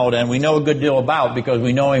Baladan we know a good deal about because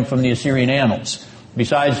we know him from the Assyrian annals,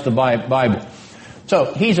 besides the Bible.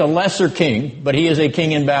 So he's a lesser king, but he is a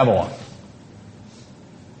king in Babylon.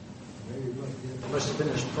 It must have been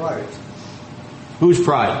his pride. Whose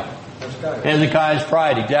pride? Hezekiah. Hezekiah's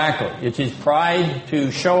pride, exactly. It's his pride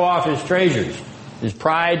to show off his treasures, his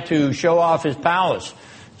pride to show off his palace,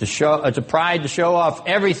 it's a pride to show off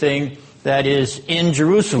everything that is in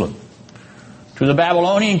Jerusalem to the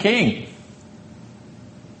Babylonian king.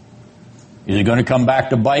 Is it going to come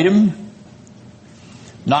back to bite him?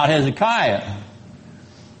 Not Hezekiah,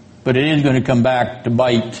 but it is going to come back to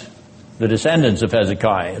bite the descendants of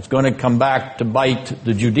Hezekiah. It's going to come back to bite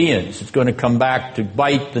the Judeans. It's going to come back to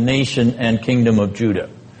bite the nation and kingdom of Judah.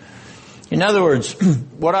 In other words,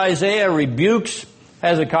 what Isaiah rebukes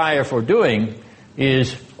Hezekiah for doing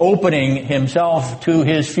is opening himself to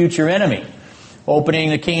his future enemy, opening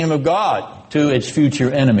the kingdom of God to its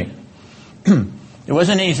future enemy. There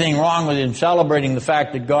wasn't anything wrong with him celebrating the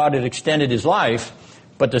fact that God had extended his life,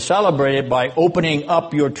 but to celebrate it by opening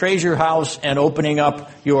up your treasure house and opening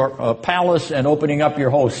up your palace and opening up your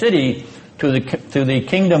whole city to the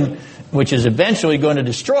kingdom which is eventually going to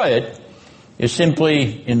destroy it is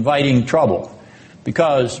simply inviting trouble.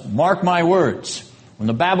 Because, mark my words, when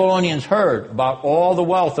the Babylonians heard about all the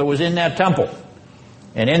wealth that was in that temple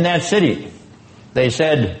and in that city, they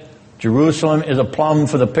said, Jerusalem is a plum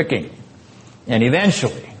for the picking. And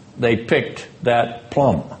eventually, they picked that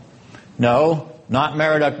plum. No, not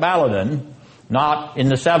Merodach Baladan, not in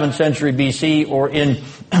the 7th century BC or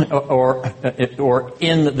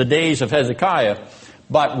in the days of Hezekiah,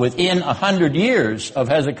 but within 100 years of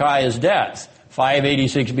Hezekiah's death,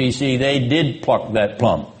 586 BC, they did pluck that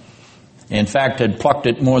plum. In fact, had plucked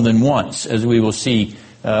it more than once, as we will see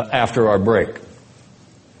after our break.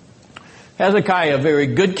 Hezekiah, a very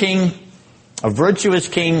good king, a virtuous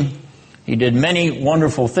king. He did many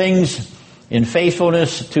wonderful things in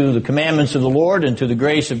faithfulness to the commandments of the Lord and to the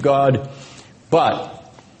grace of God. But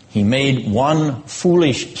he made one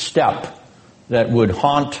foolish step that would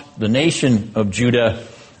haunt the nation of Judah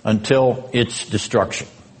until its destruction.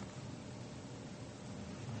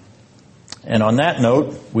 And on that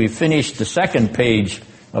note, we've finished the second page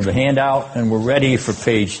of the handout and we're ready for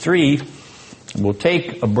page 3. We'll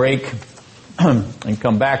take a break and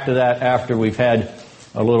come back to that after we've had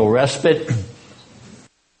a little respite.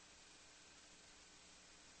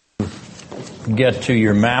 Get to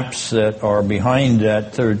your maps that are behind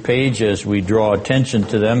that third page as we draw attention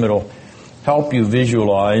to them. It'll help you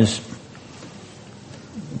visualize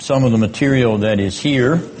some of the material that is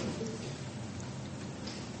here.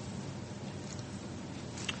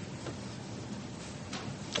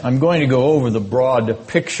 I'm going to go over the broad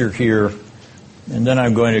picture here, and then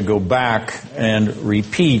I'm going to go back and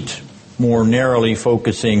repeat, more narrowly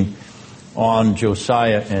focusing on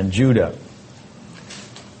Josiah and Judah.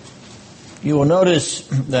 You will notice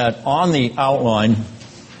that on the outline,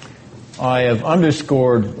 I have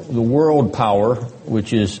underscored the world power,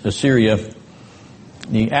 which is Assyria,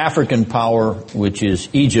 the African power, which is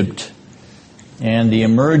Egypt, and the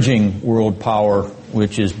emerging world power,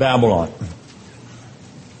 which is Babylon.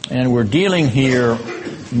 And we're dealing here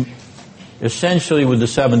essentially with the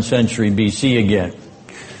 7th century BC again.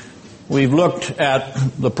 We've looked at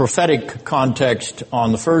the prophetic context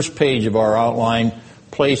on the first page of our outline,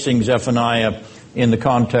 placing Zephaniah in the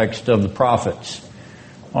context of the prophets.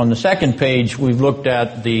 On the second page, we've looked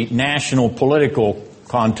at the national political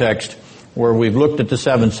context, where we've looked at the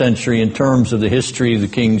 7th century in terms of the history of the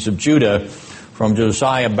kings of Judah, from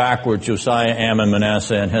Josiah backward, Josiah, Ammon,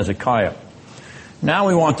 Manasseh, and Hezekiah. Now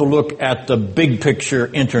we want to look at the big picture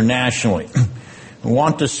internationally. We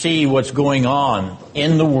want to see what's going on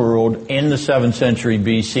in the world in the 7th century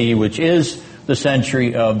BC, which is the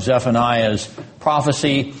century of Zephaniah's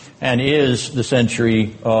prophecy and is the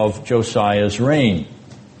century of Josiah's reign.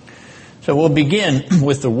 So we'll begin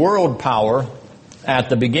with the world power at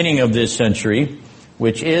the beginning of this century,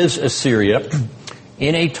 which is Assyria,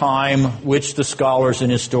 in a time which the scholars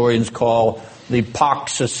and historians call the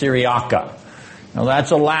Pax Assyriaca. Now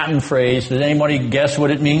that's a Latin phrase. Does anybody guess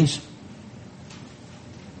what it means?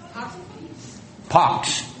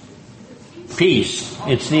 Pax. Peace.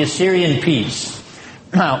 It's the Assyrian peace.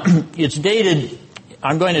 Now, it's dated,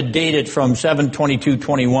 I'm going to date it from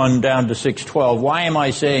 722-21 down to 612. Why am I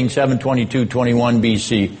saying 722-21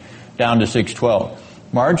 BC down to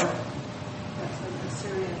 612? Marge?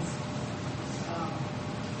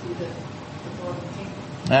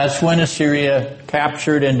 That's when Assyria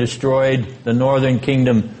captured and destroyed the northern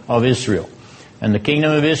kingdom of Israel. And the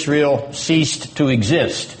kingdom of Israel ceased to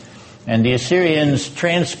exist. And the Assyrians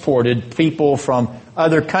transported people from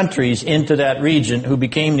other countries into that region who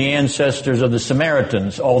became the ancestors of the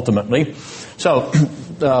Samaritans, ultimately. So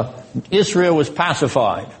Israel was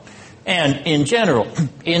pacified. And in general,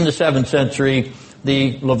 in the 7th century,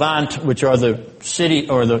 the Levant, which are the city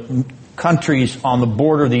or the countries on the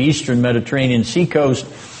border of the eastern Mediterranean seacoast,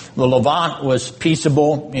 the Levant was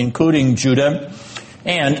peaceable, including Judah,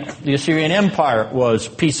 and the Assyrian Empire was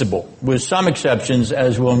peaceable, with some exceptions,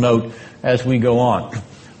 as we'll note as we go on.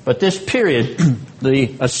 But this period,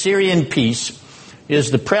 the Assyrian peace, is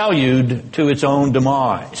the prelude to its own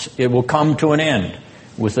demise. It will come to an end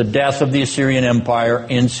with the death of the Assyrian Empire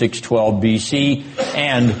in 612 BC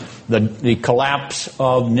and the collapse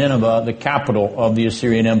of Nineveh, the capital of the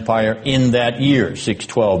Assyrian Empire, in that year,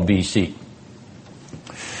 612 BC.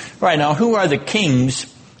 Right, now who are the kings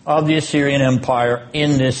of the Assyrian Empire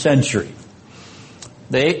in this century?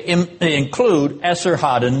 They include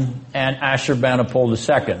Esarhaddon and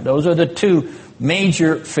Ashurbanipal II. Those are the two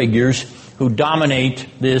major figures who dominate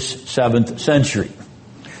this 7th century.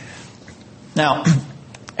 Now,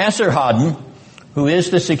 Esarhaddon, who is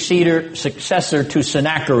the successor to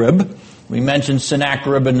Sennacherib, we mentioned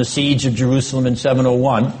Sennacherib in the siege of Jerusalem in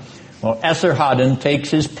 701. Well, Esarhaddon takes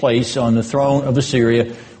his place on the throne of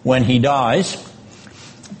Assyria when he dies.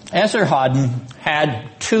 Esarhaddon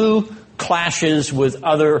had two clashes with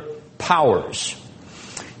other powers.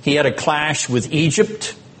 He had a clash with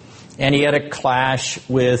Egypt, and he had a clash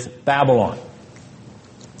with Babylon.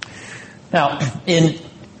 Now, in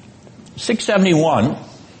 671,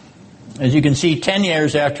 as you can see, 10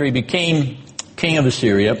 years after he became king of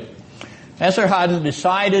Assyria, Esarhaddon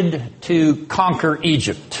decided to conquer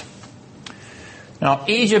Egypt. Now,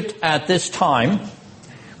 Egypt at this time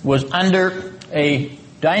was under a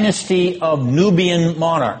dynasty of Nubian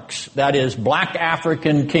monarchs, that is, black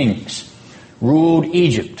African kings, ruled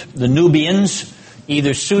Egypt. The Nubians,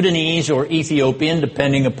 either Sudanese or Ethiopian,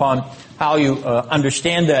 depending upon how you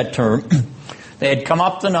understand that term, they had come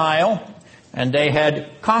up the Nile and they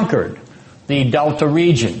had conquered the Delta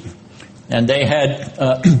region. And they had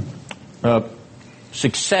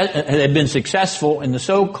been successful in the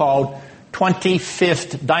so-called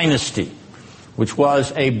 25th dynasty, which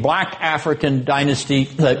was a black African dynasty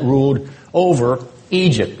that ruled over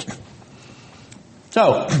Egypt.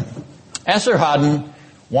 So, Esarhaddon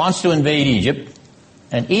wants to invade Egypt,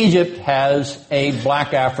 and Egypt has a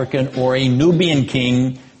black African or a Nubian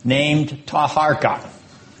king named Taharka.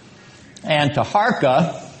 And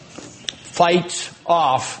Taharka fights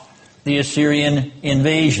off the Assyrian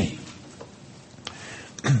invasion.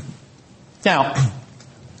 Now,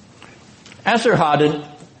 Esarhaddon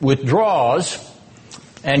withdraws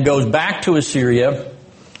and goes back to Assyria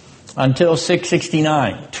until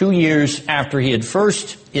 669, 2 years after he had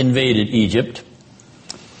first invaded Egypt,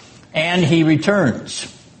 and he returns.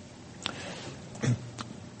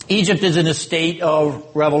 Egypt is in a state of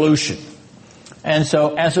revolution, and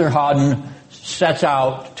so Esarhaddon sets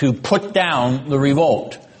out to put down the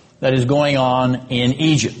revolt that is going on in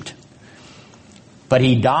Egypt. But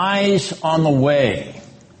he dies on the way.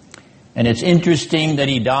 And it's interesting that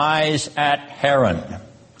he dies at Haran.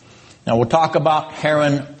 Now we'll talk about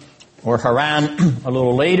Haran or Haran a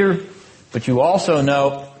little later, but you also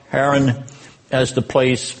know Haran as the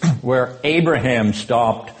place where Abraham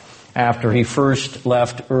stopped after he first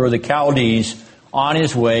left Ur the Chaldees on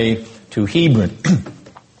his way to Hebron.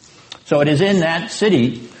 So it is in that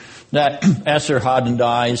city that Esarhaddon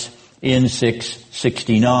dies in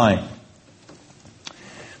 669.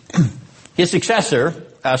 His successor,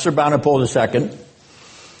 Assurbanipal II,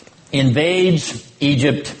 invades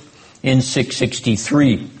Egypt in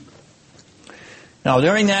 663. Now,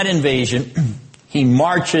 during that invasion, he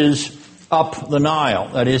marches up the Nile.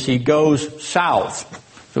 That is, he goes south.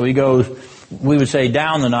 So he goes, we would say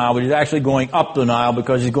down the Nile, but he's actually going up the Nile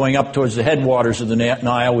because he's going up towards the headwaters of the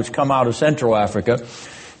Nile, which come out of Central Africa.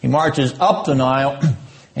 He marches up the Nile,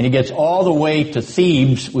 and he gets all the way to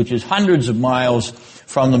Thebes, which is hundreds of miles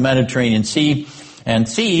from the Mediterranean Sea. And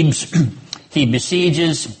Thebes, he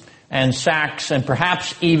besieges and sacks and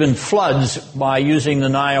perhaps even floods by using the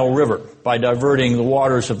Nile River, by diverting the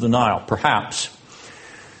waters of the Nile, perhaps.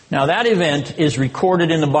 Now that event is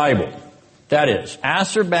recorded in the Bible. That is,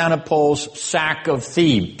 Assurbanipal's sack of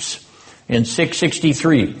Thebes in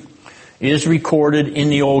 663 is recorded in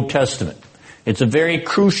the Old Testament. It's a very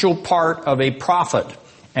crucial part of a prophet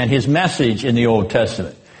and his message in the Old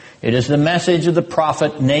Testament. It is the message of the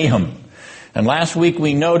prophet Nahum. And last week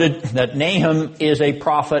we noted that Nahum is a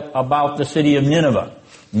prophet about the city of Nineveh.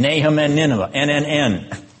 Nahum and Nineveh, N-N-N.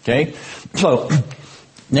 Okay? So,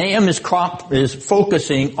 Nahum is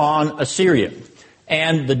focusing on Assyria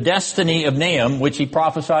and the destiny of Nahum, which he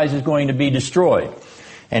prophesies is going to be destroyed.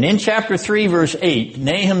 And in chapter 3, verse 8,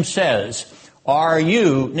 Nahum says, "Are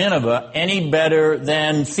you, Nineveh, any better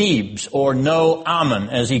than Thebes, or No Ammon,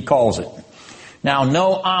 as he calls it?" Now,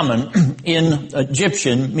 No Ammon in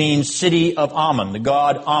Egyptian means city of Ammon, the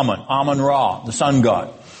god Ammon, Ammon-Ra, the sun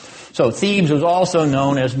god. So Thebes was also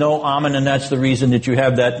known as No Ammon, and that's the reason that you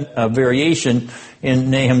have that variation in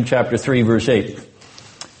Nahum chapter 3, verse 8.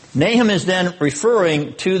 Nahum is then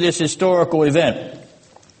referring to this historical event.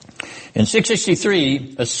 In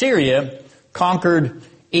 663, Assyria conquered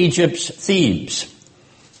Egypt's Thebes.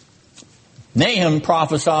 Nahum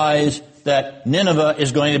prophesies that Nineveh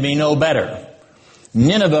is going to be no better.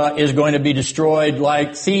 Nineveh is going to be destroyed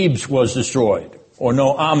like Thebes was destroyed, or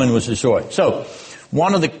No Ammon was destroyed. So,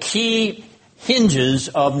 one of the key hinges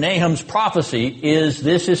of Nahum's prophecy is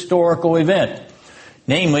this historical event,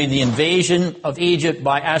 namely the invasion of Egypt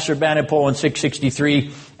by Assurbanipal in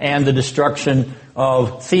 663 and the destruction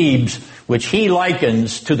of Thebes, which he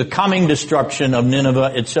likens to the coming destruction of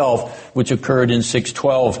Nineveh itself, which occurred in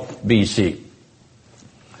 612 BC.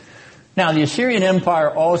 Now, the Assyrian Empire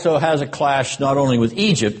also has a clash not only with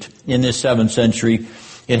Egypt in this 7th century,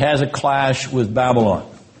 it has a clash with Babylon.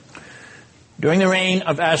 During the reign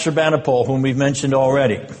of Assurbanipal, whom we've mentioned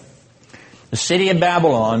already, the city of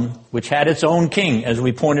Babylon, which had its own king, as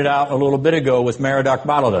we pointed out a little bit ago with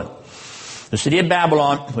Merodach-Baladan, the city of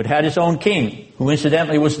Babylon, which had its own king, who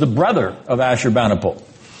incidentally was the brother of Assurbanipal.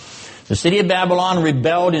 The city of Babylon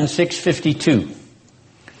rebelled in 652.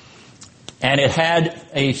 And it had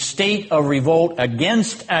a state of revolt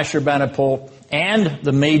against Assurbanipal and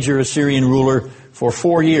the major Assyrian ruler for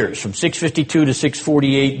 4 years, from 652 to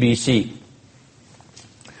 648 BC.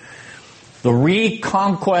 The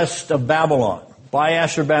reconquest of Babylon by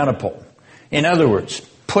Assurbanipal, in other words,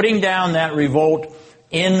 putting down that revolt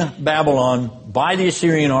in Babylon by the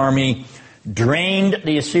Assyrian army, drained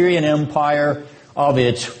the Assyrian Empire of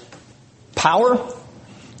its power,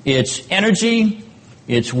 its energy,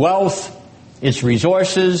 its wealth, its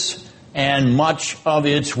resources, and much of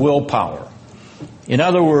its willpower. In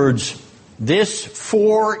other words, this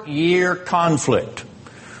 4-year conflict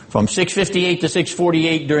from 658 to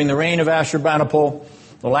 648 during the reign of Assurbanipal,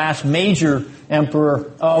 the last major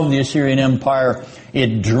emperor of the Assyrian Empire,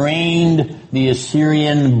 it drained the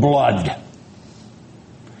Assyrian blood.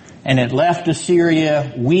 And it left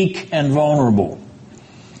Assyria weak and vulnerable,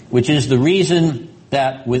 which is the reason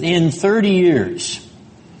that within 30 years,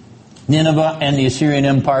 Nineveh and the Assyrian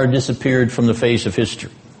Empire disappeared from the face of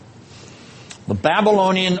history. The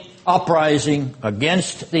Babylonian uprising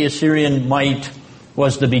against the Assyrian might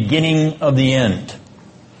was the beginning of the end.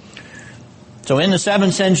 So in the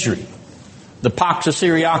 7th century, the Pax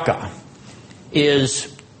Assyriaca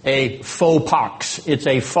is a faux pax. It's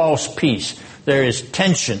a false peace. There is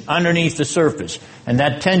tension underneath the surface, and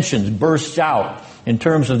that tension bursts out in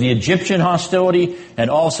terms of the Egyptian hostility and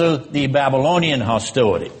also the Babylonian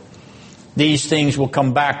hostility. These things will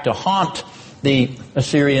come back to haunt the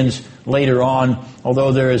Assyrians later on,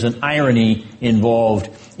 although there is an irony involved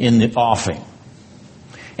in the offing.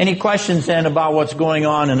 Any questions then about what's going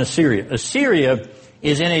on in Assyria? Assyria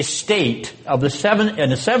is in a state of in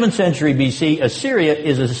the 7th century BC, Assyria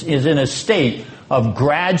is in a state of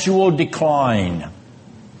gradual decline.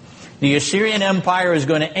 The Assyrian Empire is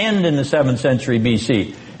going to end in the 7th century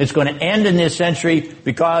BC. It's going to end in this century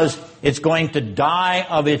because it's going to die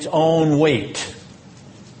of its own weight.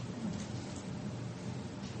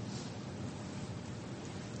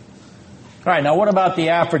 All right, now what about the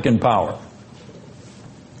African power?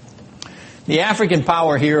 The African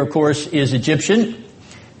power here, of course, is Egyptian,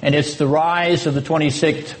 and it's the rise of the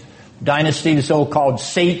 26th dynasty, the so-called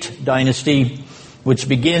Sate dynasty, which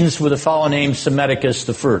begins with a fellow named Psammetichus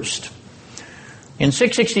I. In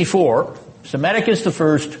 664,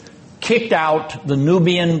 Psammetichus I kicked out the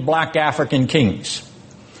Nubian black African kings.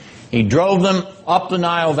 He drove them up the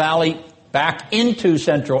Nile Valley, back into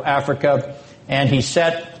Central Africa, and he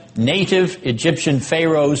set native Egyptian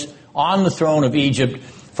pharaohs on the throne of Egypt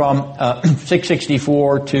from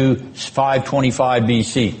 664 to 525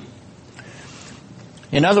 BC.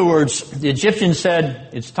 In other words, the Egyptians said,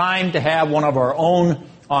 it's time to have one of our own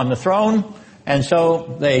on the throne, and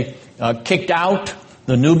so they kicked out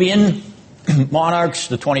the Nubian monarchs,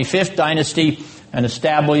 the 25th dynasty, and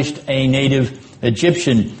established a native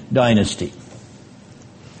Egyptian dynasty.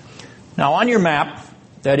 Now on your map,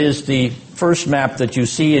 that is the first map that you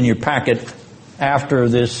see in your packet after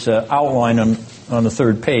this outline on the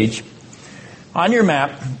third page, on your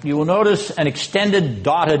map you will notice an extended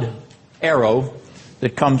dotted arrow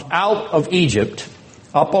that comes out of Egypt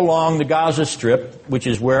up along the Gaza Strip, which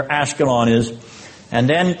is where Ashkelon is, and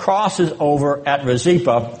then crosses over at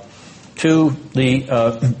Rezeph to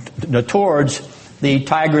towards the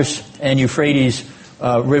Tigris and Euphrates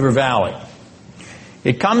river valley.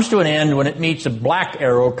 It comes to an end when it meets a black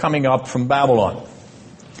arrow coming up from Babylon.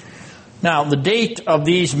 Now, the date of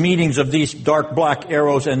these meetings of these dark black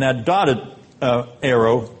arrows and that dotted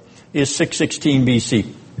arrow is 616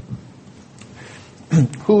 BC.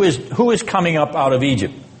 Who is coming up out of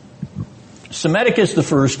Egypt? Psammetichus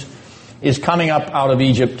I is coming up out of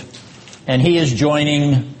Egypt, and he is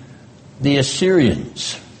joining the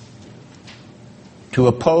Assyrians to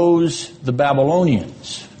oppose the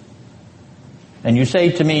Babylonians. And you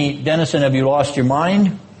say to me, Dennison, have you lost your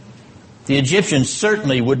mind? The Egyptians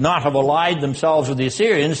certainly would not have allied themselves with the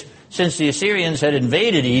Assyrians, since the Assyrians had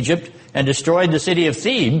invaded Egypt and destroyed the city of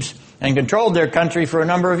Thebes and controlled their country for a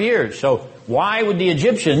number of years. So why would the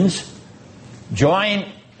Egyptians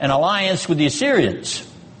join an alliance with the Assyrians?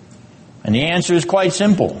 And the answer is quite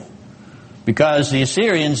simple. Because the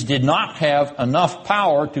Assyrians did not have enough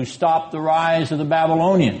power to stop the rise of the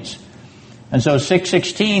Babylonians. And so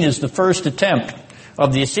 616 is the first attempt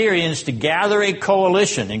of the Assyrians to gather a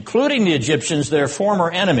coalition, including the Egyptians, their former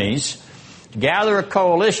enemies, to gather a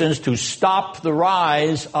coalition to stop the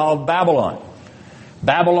rise of Babylon.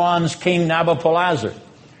 Babylon's king Nabopolassar,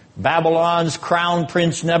 Babylon's crown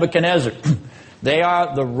prince Nebuchadnezzar. They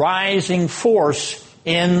are the rising force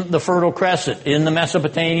in the Fertile Crescent, in the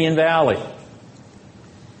Mesopotamian Valley.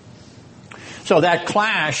 So that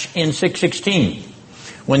clash in 616,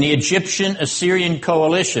 when the Egyptian-Assyrian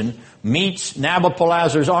coalition meets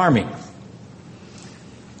Nabopolassar's army,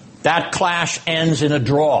 that clash ends in a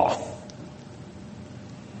draw.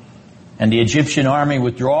 And the Egyptian army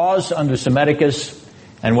withdraws under Psammetichus,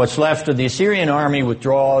 and what's left of the Assyrian army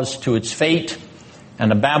withdraws to its fate, and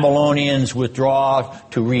the Babylonians withdraw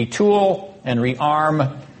to retool and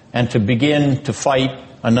rearm and to begin to fight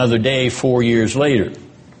another day 4 years later.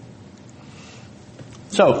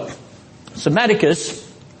 So, Psammetichus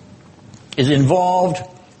is involved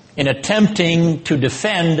in attempting to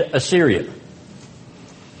defend Assyria.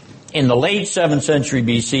 In the late 7th century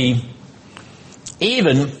BC,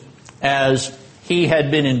 even as he had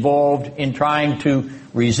been involved in trying to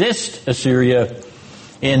resist Assyria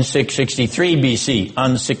in 663 BC,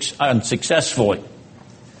 unsuccessfully.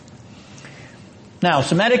 Now,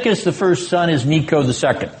 Psammetichus, the first son, is Necho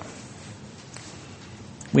II.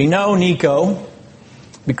 We know Necho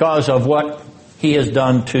because of what he has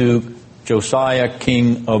done to Josiah,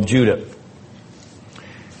 king of Judah.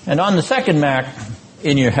 And on the second map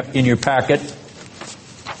in your packet,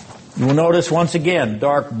 you will notice once again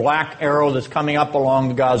dark black arrow that's coming up along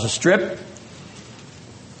the Gaza Strip,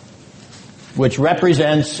 which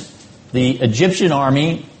represents the Egyptian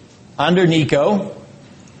army under Necho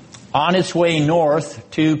on its way north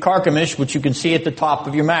to Carchemish, which you can see at the top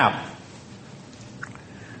of your map.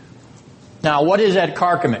 Now, what is at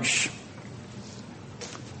Carchemish?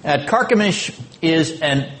 At Carchemish is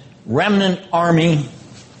a remnant army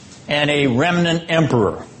and a remnant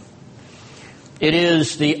emperor. It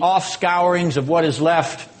is the offscourings of what is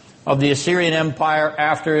left of the Assyrian Empire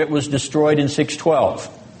after it was destroyed in 612.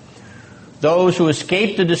 Those who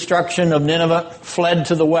escaped the destruction of Nineveh fled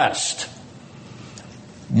to the west.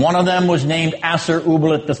 One of them was named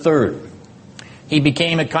Assur-uballit III. He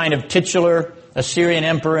became a kind of titular Assyrian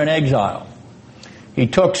emperor in exile. He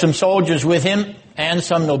took some soldiers with him and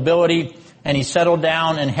some nobility, and he settled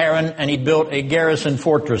down in Haran, and he built a garrison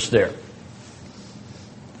fortress there.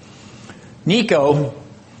 Necho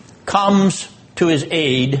comes to his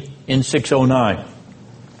aid in 609.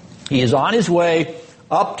 He is on his way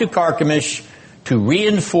up to Carchemish to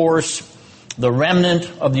reinforce the remnant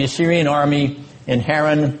of the Assyrian army in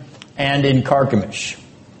Haran and in Carchemish.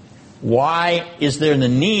 Why is there the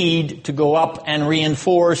need to go up and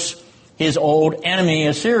reinforce his old enemy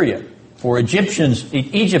Assyria? For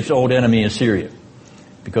Egypt's old enemy Assyria.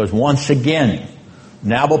 Because once again,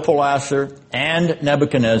 Nabopolassar and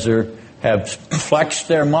Nebuchadnezzar have flexed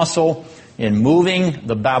their muscle in moving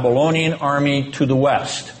the Babylonian army to the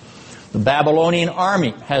west. The Babylonian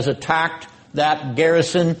army has attacked that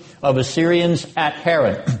garrison of Assyrians at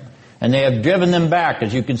Haran. And they have driven them back,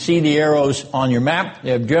 as you can see the arrows on your map, they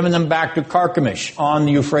have driven them back to Carchemish on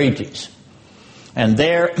the Euphrates. And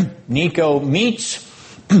there, Necho meets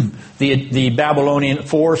the Babylonian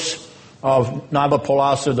force of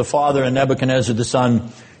Nabopolassar the father and Nebuchadnezzar the son,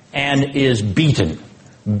 and is beaten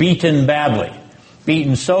badly.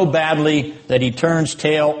 Beaten so badly that he turns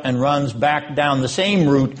tail and runs back down the same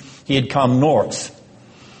route he had come north.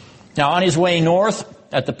 Now on his way north,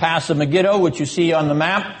 at the pass of Megiddo, which you see on the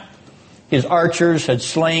map, his archers had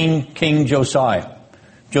slain King Josiah.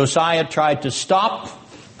 Josiah tried to stop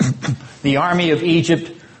the army of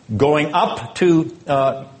Egypt going up to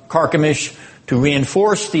Carchemish to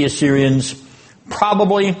reinforce the Assyrians,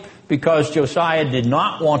 probably because Josiah did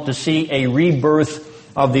not want to see a rebirth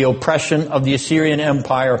of the oppression of the Assyrian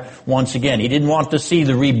Empire once again. He didn't want to see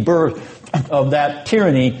the rebirth of that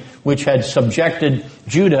tyranny which had subjected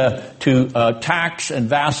Judah to tax and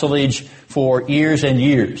vassalage for years and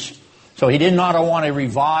years. So he did not want to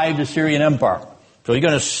revive the Assyrian Empire. So he's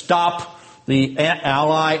going to stop the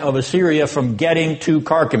ally of Assyria from getting to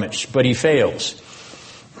Carchemish, but he fails.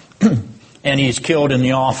 And he's killed in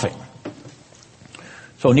the offing.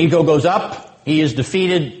 So Necho goes up. He is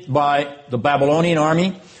defeated by the Babylonian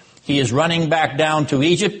army. He is running back down to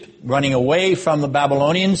Egypt, running away from the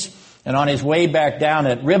Babylonians. And on his way back down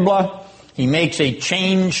at Riblah, he makes a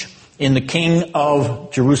change in the king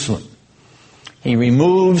of Jerusalem. He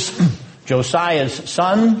removes Josiah's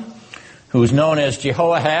son, who is known as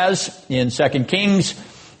Jehoahaz in 2 Kings,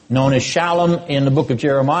 known as Shallum in the book of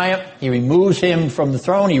Jeremiah. He removes him from the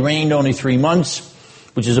throne. He reigned only 3 months,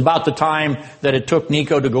 which is about the time that it took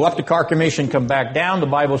Necho to go up to Carchemish and come back down. The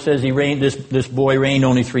Bible says he reigned. This boy reigned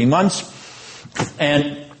only 3 months.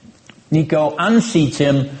 And Necho unseats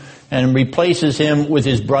him and replaces him with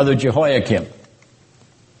his brother Jehoiakim.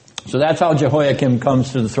 So that's how Jehoiakim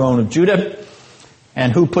comes to the throne of Judah.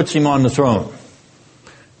 And who puts him on the throne?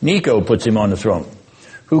 Necho puts him on the throne.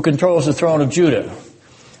 Who controls the throne of Judah?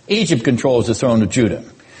 Egypt controls the throne of Judah.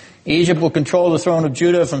 Egypt will control the throne of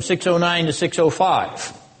Judah from 609 to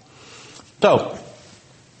 605. So,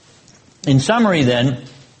 in summary then,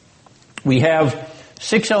 we have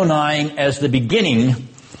 609 as the beginning,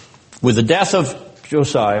 with the death of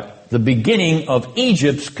Josiah, the beginning of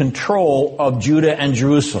Egypt's control of Judah and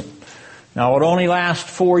Jerusalem. Now it only lasts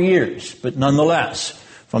 4 years, but nonetheless,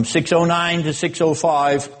 from 609 to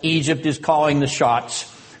 605, Egypt is calling the shots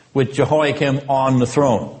with Jehoiakim on the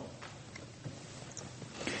throne.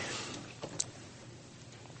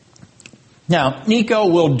 Now, Necho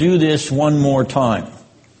will do this one more time.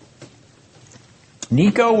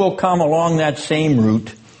 Necho will come along that same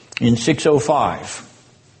route in 605.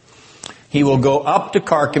 He will go up to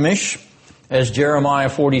Carchemish, as Jeremiah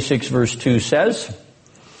 46 verse 2 says.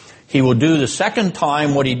 He will do the second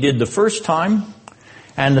time what he did the first time,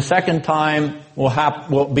 and the second time will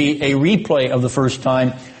be a replay of the first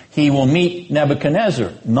time. He will meet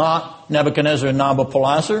Nebuchadnezzar, not Nebuchadnezzar and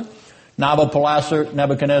Nabopolassar. Nabopolassar,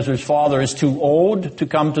 Nebuchadnezzar's father, is too old to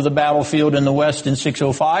come to the battlefield in the west in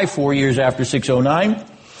 605, 4 years after 609.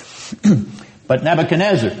 But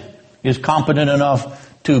Nebuchadnezzar is competent enough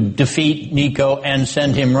to defeat Necho and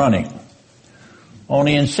send him running.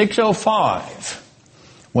 Only in 605,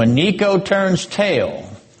 when Necho turns tail,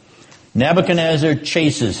 Nebuchadnezzar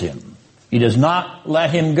chases him. He does not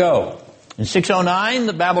let him go. In 609,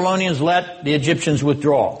 the Babylonians let the Egyptians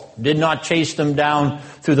withdraw. Did not chase them down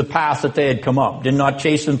through the path that they had come up. Did not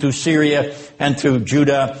chase them through Syria and through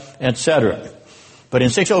Judah, etc. But in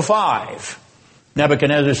 605,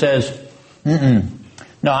 Nebuchadnezzar says,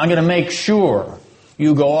 no, I'm going to make sure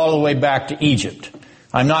you go all the way back to Egypt.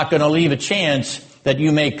 I'm not going to leave a chance that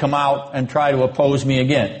you may come out and try to oppose me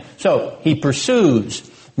again. So he pursues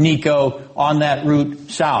Necho on that route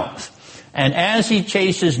south. And as he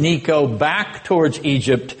chases Necho back towards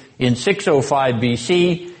Egypt in 605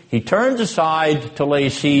 BC, he turns aside to lay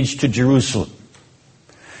siege to Jerusalem.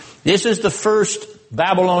 This is the first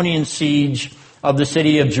Babylonian siege of the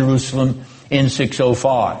city of Jerusalem in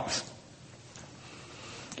 605.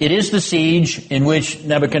 It is the siege in which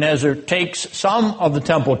Nebuchadnezzar takes some of the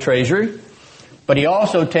temple treasury, but he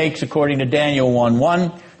also takes, according to Daniel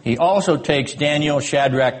 1:1, he also takes Daniel,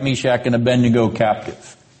 Shadrach, Meshach, and Abednego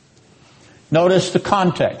captive. Notice the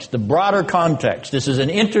context, the broader context. This is an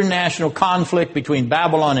international conflict between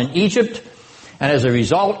Babylon and Egypt, and as a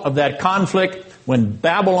result of that conflict, when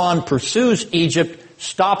Babylon pursues Egypt,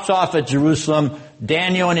 stops off at Jerusalem,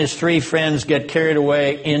 Daniel and his three friends get carried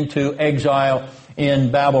away into exile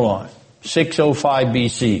in Babylon, 605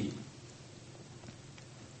 BC.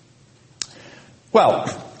 Well,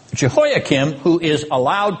 Jehoiakim, who is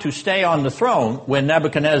allowed to stay on the throne when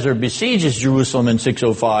Nebuchadnezzar besieges Jerusalem in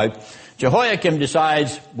 605, Jehoiakim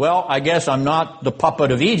decides, well, I guess I'm not the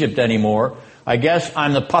puppet of Egypt anymore. I guess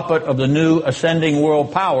I'm the puppet of the new ascending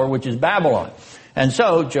world power, which is Babylon. And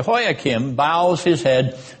so Jehoiakim bows his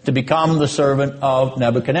head to become the servant of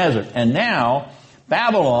Nebuchadnezzar. And now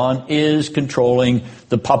Babylon is controlling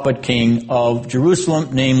the puppet king of Jerusalem,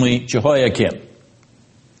 namely Jehoiakim.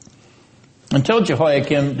 Until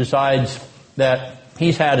Jehoiakim decides that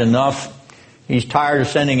he's had enough. He's tired of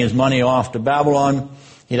sending his money off to Babylon.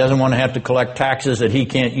 He doesn't want to have to collect taxes that he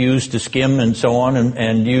can't use to skim and so on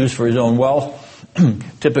and use for his own wealth.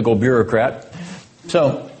 Typical bureaucrat.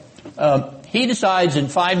 So he decides in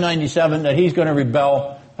 597 that he's going to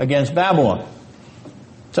rebel against Babylon.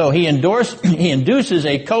 So he induces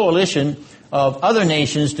a coalition of other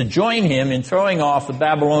nations to join him in throwing off the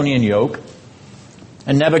Babylonian yoke.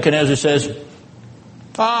 And Nebuchadnezzar says,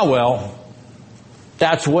 well,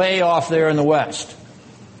 that's way off there in the west.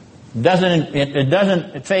 It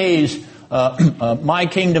doesn't faze my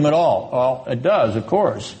kingdom at all. Well, it does, of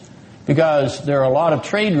course, because there are a lot of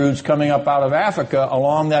trade routes coming up out of Africa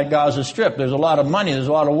along that Gaza Strip. There's a lot of money, there's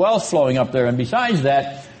a lot of wealth flowing up there. And besides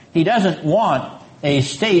that, he doesn't want a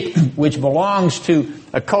state which belongs to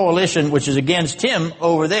a coalition which is against him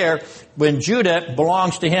over there when Judah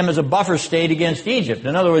belongs to him as a buffer state against Egypt.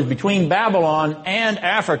 In other words, between Babylon and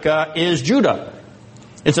Africa is Judah.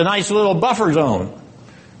 It's a nice little buffer zone.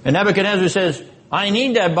 And Nebuchadnezzar says, I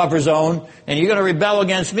need that buffer zone, and you're going to rebel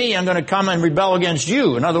against me, I'm going to come and rebel against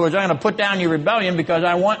you. In other words, I'm going to put down your rebellion because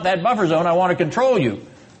I want that buffer zone, I want to control you.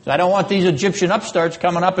 So I don't want these Egyptian upstarts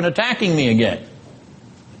coming up and attacking me again.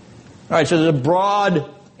 All right, so there's a broad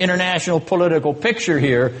international political picture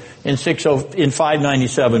here in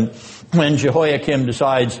 597 when Jehoiakim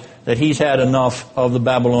decides that he's had enough of the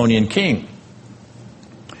Babylonian king.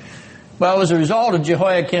 Well, as a result of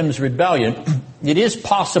Jehoiakim's rebellion, it is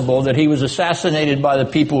possible that he was assassinated by the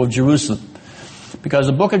people of Jerusalem, because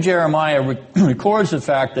the book of Jeremiah records the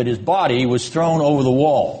fact that his body was thrown over the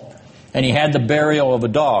wall and he had the burial of a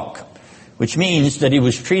dog, which means that he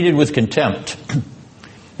was treated with contempt.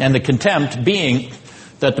 And the contempt being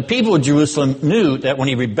that the people of Jerusalem knew that when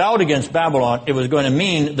he rebelled against Babylon, it was going to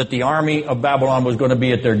mean that the army of Babylon was going to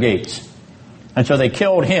be at their gates. And so they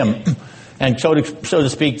killed him and, so to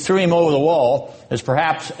speak, threw him over the wall as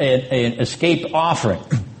perhaps an escape offering.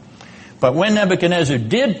 But when Nebuchadnezzar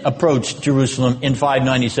did approach Jerusalem in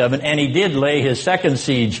 597, and he did lay his second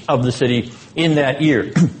siege of the city in that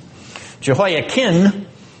year, Jehoiakim,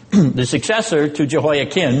 the successor to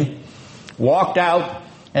Jehoiakim, walked out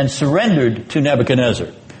and surrendered to Nebuchadnezzar.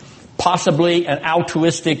 Possibly an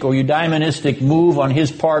altruistic or eudaimonistic move on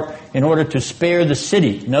his part in order to spare the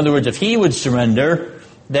city. In other words, if he would surrender,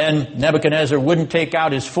 then Nebuchadnezzar wouldn't take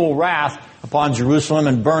out his full wrath upon Jerusalem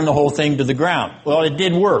and burn the whole thing to the ground. Well, it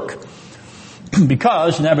did work,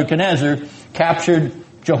 because Nebuchadnezzar captured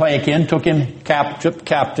Jehoiakim, took him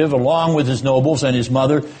captive along with his nobles and his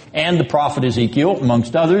mother and the prophet Ezekiel,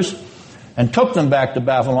 amongst others, and took them back to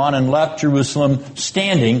Babylon and left Jerusalem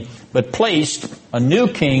standing, but placed a new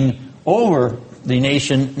king over the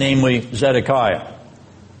nation, namely Zedekiah.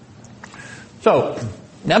 So,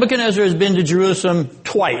 Nebuchadnezzar has been to Jerusalem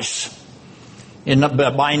twice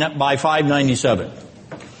by 597.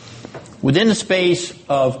 Within the space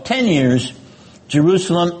of 10 years,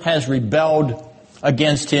 Jerusalem has rebelled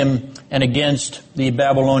against him and against the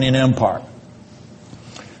Babylonian Empire.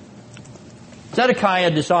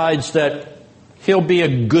 Zedekiah decides that he'll be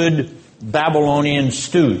a good Babylonian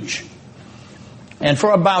stooge. And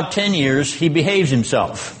for about 10 years, he behaves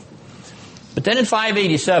himself. But then in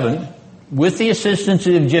 587, with the assistance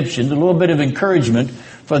of the Egyptians, a little bit of encouragement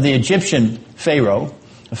from the Egyptian Pharaoh,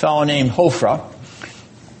 a fellow named Hophra,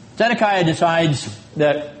 Zedekiah decides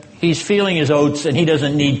that he's feeling his oats, and he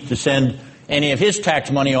doesn't need to send any of his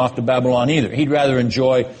tax money off to Babylon either. He'd rather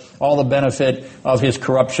enjoy all the benefit of his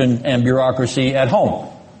corruption and bureaucracy at home.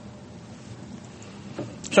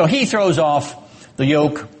 So he throws off the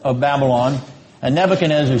yoke of Babylon, and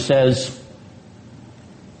Nebuchadnezzar says,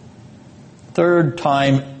 third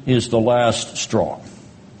time is the last straw.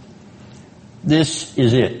 This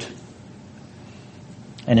is it.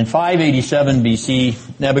 And in 587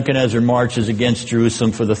 BC, Nebuchadnezzar marches against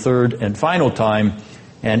Jerusalem for the third and final time,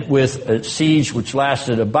 and with a siege which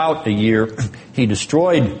lasted about a year, he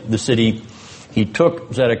destroyed the city. He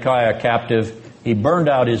took Zedekiah captive. He burned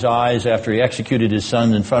out his eyes after he executed his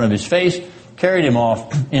son in front of his face, carried him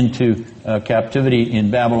off into captivity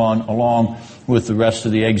in Babylon along with the rest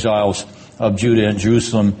of the exiles of Judah and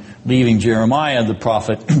Jerusalem, leaving Jeremiah the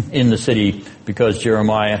prophet in the city because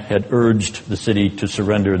Jeremiah had urged the city to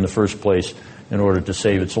surrender in the first place in order to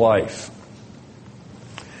save its life.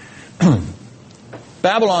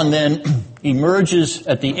 Babylon then emerges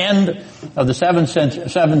at the end of the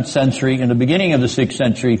 7th century and the beginning of the 6th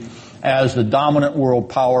century as the dominant world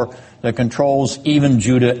power that controls even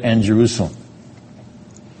Judah and Jerusalem.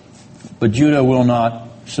 But Judah will not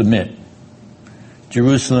submit.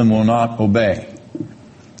 Jerusalem will not obey,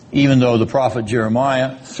 even though the prophet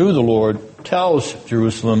Jeremiah, through the Lord, tells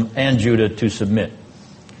Jerusalem and Judah to submit.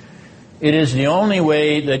 It is the only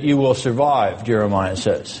way that you will survive, Jeremiah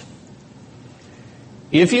says.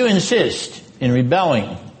 If you insist in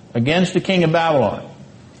rebelling against the king of Babylon,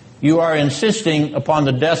 you are insisting upon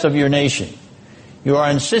the death of your nation. You are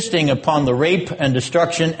insisting upon the rape and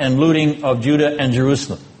destruction and looting of Judah and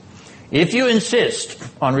Jerusalem. If you insist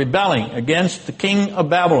on rebelling against the king of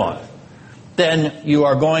Babylon, then you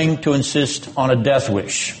are going to insist on a death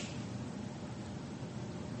wish.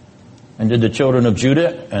 And did the children of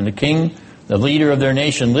Judah and the king, the leader of their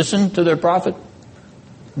nation, listen to their prophet?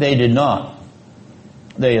 They did not.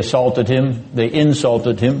 They assaulted him. They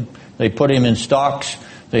insulted him. They put him in stocks.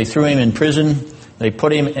 They threw him in prison. They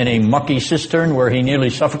put him in a mucky cistern where he nearly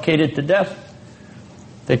suffocated to death.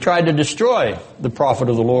 They tried to destroy the prophet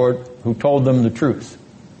of the Lord who told them the truth.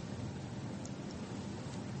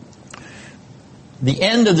 The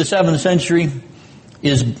end of the 7th century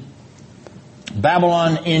is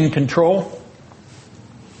Babylon in control.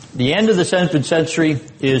 The end of the 7th century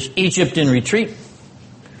is Egypt in retreat.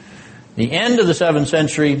 The end of the 7th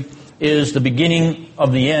century is the beginning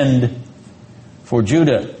of the end for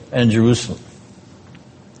Judah and Jerusalem.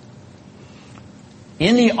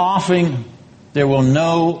 In the offing, there will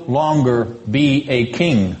no longer be a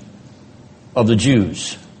king of the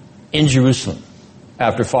Jews in Jerusalem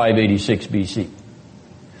after 586 BC.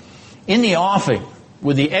 In the offing,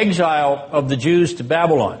 with the exile of the Jews to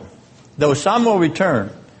Babylon, though some will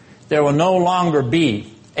return, there will no longer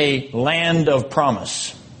be a land of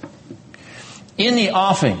promise. In the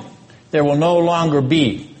offing, there will no longer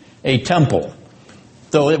be a temple,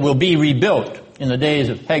 though it will be rebuilt in the days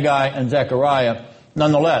of Haggai and Zechariah.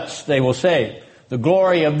 Nonetheless, they will say, the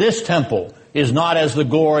glory of this temple is not as the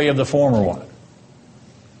glory of the former one.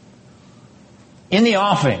 In the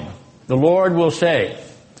offing, the Lord will say,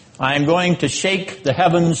 I am going to shake the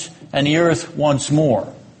heavens and the earth once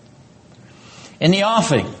more. In the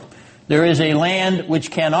offing, there is a land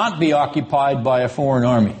which cannot be occupied by a foreign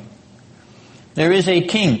army. There is a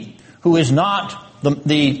king who is not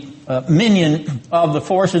the minion of the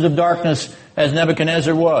forces of darkness as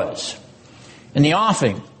Nebuchadnezzar was. In the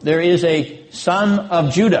offing, there is a son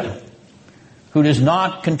of Judah who is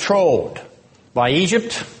not controlled by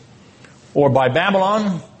Egypt or by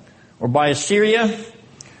Babylon or by Assyria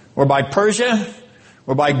or by Persia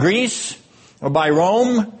or by Greece or by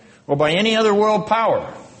Rome or by any other world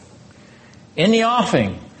power. In the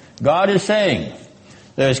offing, God is saying,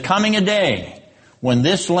 there is coming a day when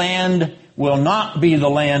this land will not be the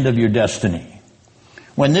land of your destiny.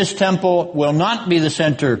 When this temple will not be the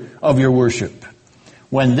center of your worship.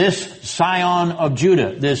 When this scion of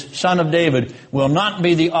Judah, this son of David, will not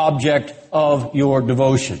be the object of your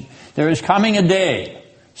devotion. There is coming a day,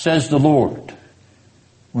 says the Lord,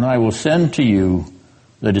 when I will send to you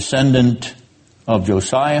the descendant of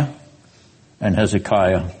Josiah and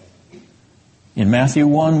Hezekiah. In Matthew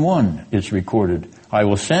 1:1 it's recorded, I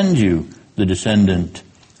will send you the descendant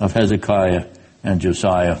of Hezekiah and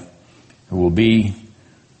Josiah, who will be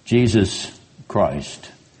Jesus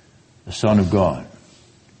Christ, the Son of God,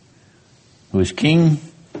 who is king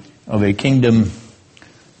of a kingdom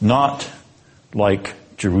not like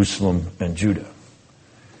Jerusalem and Judah.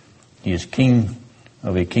 He is king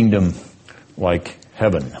of a kingdom like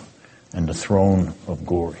heaven and the throne of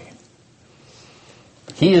glory.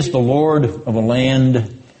 He is the Lord of a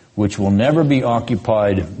land which will never be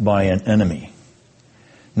occupied by an enemy.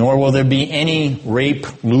 Nor will there be any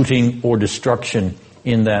rape, looting, or destruction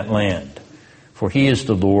in that land, for he is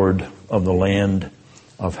the Lord of the land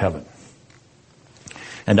of heaven.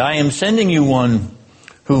 And I am sending you one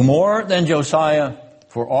who more than Josiah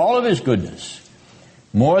for all of his goodness,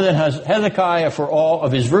 more than Hezekiah for all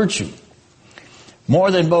of his virtue,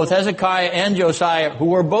 more than both Hezekiah and Josiah, who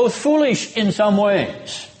were both foolish in some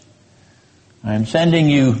ways. I am sending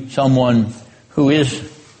you someone who is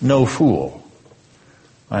no fool.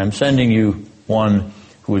 I am sending you one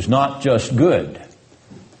who is not just good,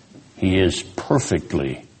 he is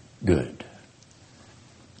perfectly good.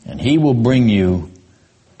 And he will bring you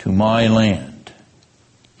to my land.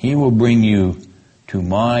 He will bring you to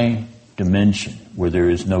my dimension where there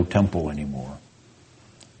is no temple anymore.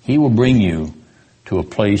 He will bring you to a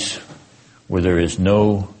place where there is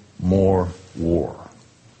no more war.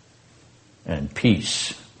 And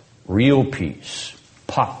peace, real peace,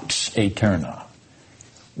 pax aeterna,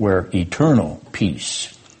 where eternal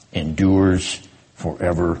peace endures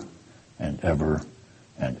forever and ever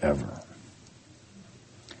and ever.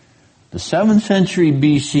 The 7th century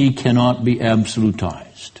BC cannot be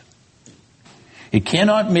absolutized. It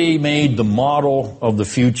cannot be made the model of the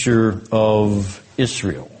future of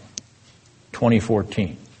Israel,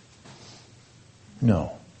 2014.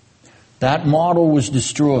 No. That model was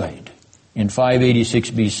destroyed in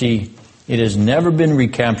 586 BC. It has never been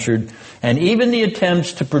recaptured, and even the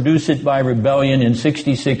attempts to produce it by rebellion in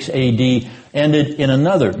 66 AD ended in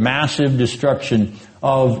another massive destruction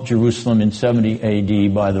of Jerusalem in 70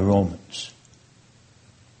 AD by the Romans.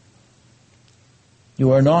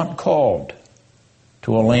 You are not called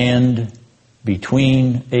to a land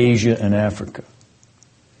between Asia and Africa.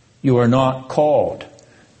 You are not called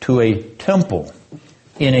to a temple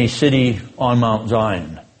in a city on Mount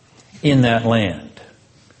Zion in that land.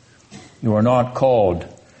 You are not called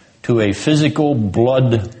to a physical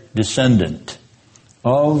blood descendant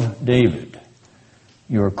of David.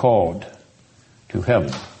 You are called to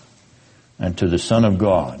heaven and to the Son of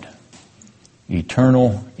God,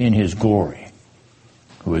 eternal in his glory,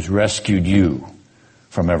 who has rescued you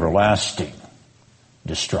from everlasting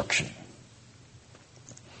destruction.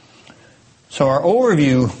 So our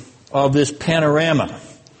overview of this panorama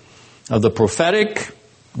of the prophetic,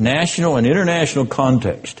 national, and international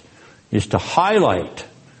context is to highlight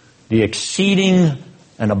the exceeding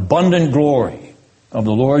and abundant glory of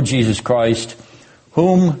the Lord Jesus Christ,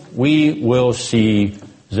 whom we will see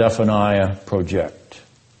Zephaniah project.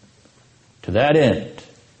 To that end,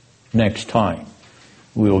 next time,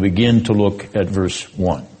 we will begin to look at verse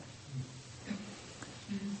 1.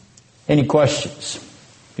 Any questions?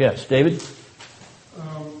 Yes, David?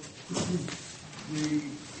 The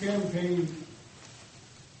campaign,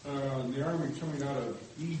 the army coming out of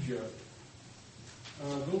Egypt,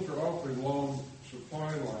 those are awfully long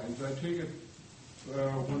supply lines. I take it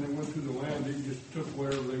when they went through the land, they just took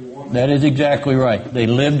whatever they wanted. That is exactly right. They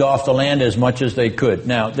lived off the land as much as they could.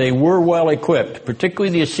 Now, they were well equipped,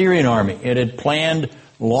 particularly the Assyrian army. It had planned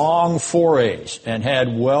long forays and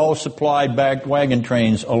had well supplied bagged wagon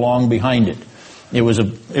trains along behind it. It was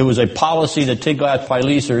a policy that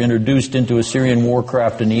Tiglath-Pileser introduced into Assyrian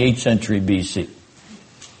warcraft in the 8th century BC.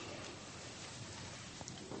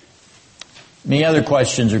 Any other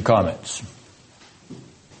questions or comments?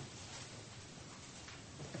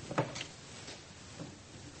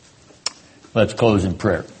 Let's close in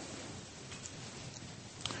prayer.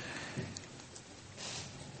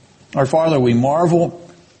 Our Father, we marvel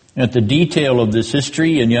at the detail of this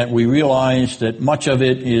history, and yet we realize that much of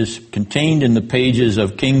it is contained in the pages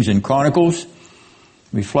of Kings and Chronicles,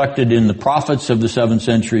 reflected in the prophets of the 7th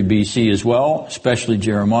century BC as well, especially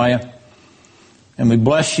Jeremiah. And we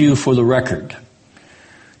bless you for the record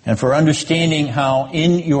and for understanding how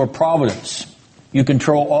in your providence you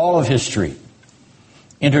control all of history.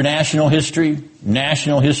 International history,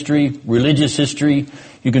 national history, religious history.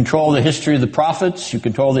 You control the history of the prophets. You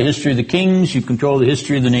control the history of the kings. You control the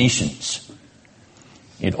history of the nations.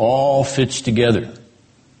 It all fits together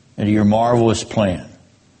into your marvelous plan.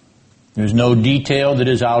 There's no detail that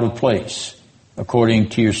is out of place according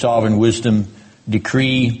to your sovereign wisdom,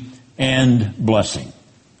 decree, and blessing.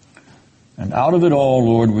 And out of it all,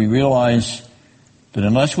 Lord, we realize that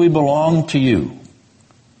unless we belong to you,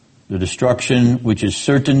 the destruction which is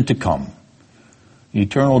certain to come, the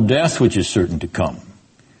eternal death which is certain to come,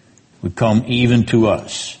 would come even to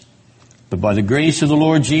us. But by the grace of the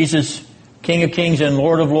Lord Jesus, King of Kings and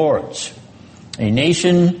Lord of Lords, a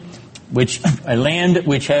land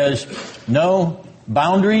which has no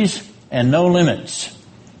boundaries and no limits,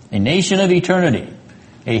 a nation of eternity,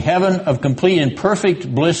 A heaven of complete and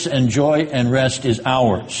perfect bliss and joy and rest is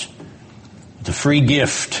ours. It's a free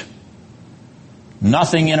gift.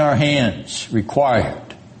 Nothing in our hands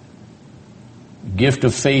required. A gift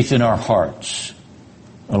of faith in our hearts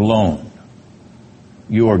alone.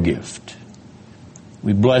 Your gift.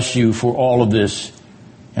 We bless you for all of this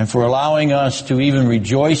and for allowing us to even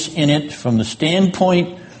rejoice in it from the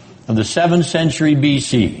standpoint of the 7th century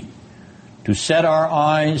BC, to set our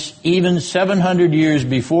eyes, even 700 years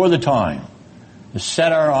before the time, to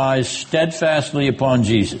set our eyes steadfastly upon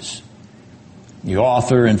Jesus, the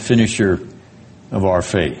author and finisher of our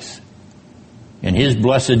faith. In His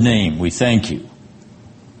blessed name we thank you.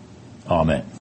 Amen.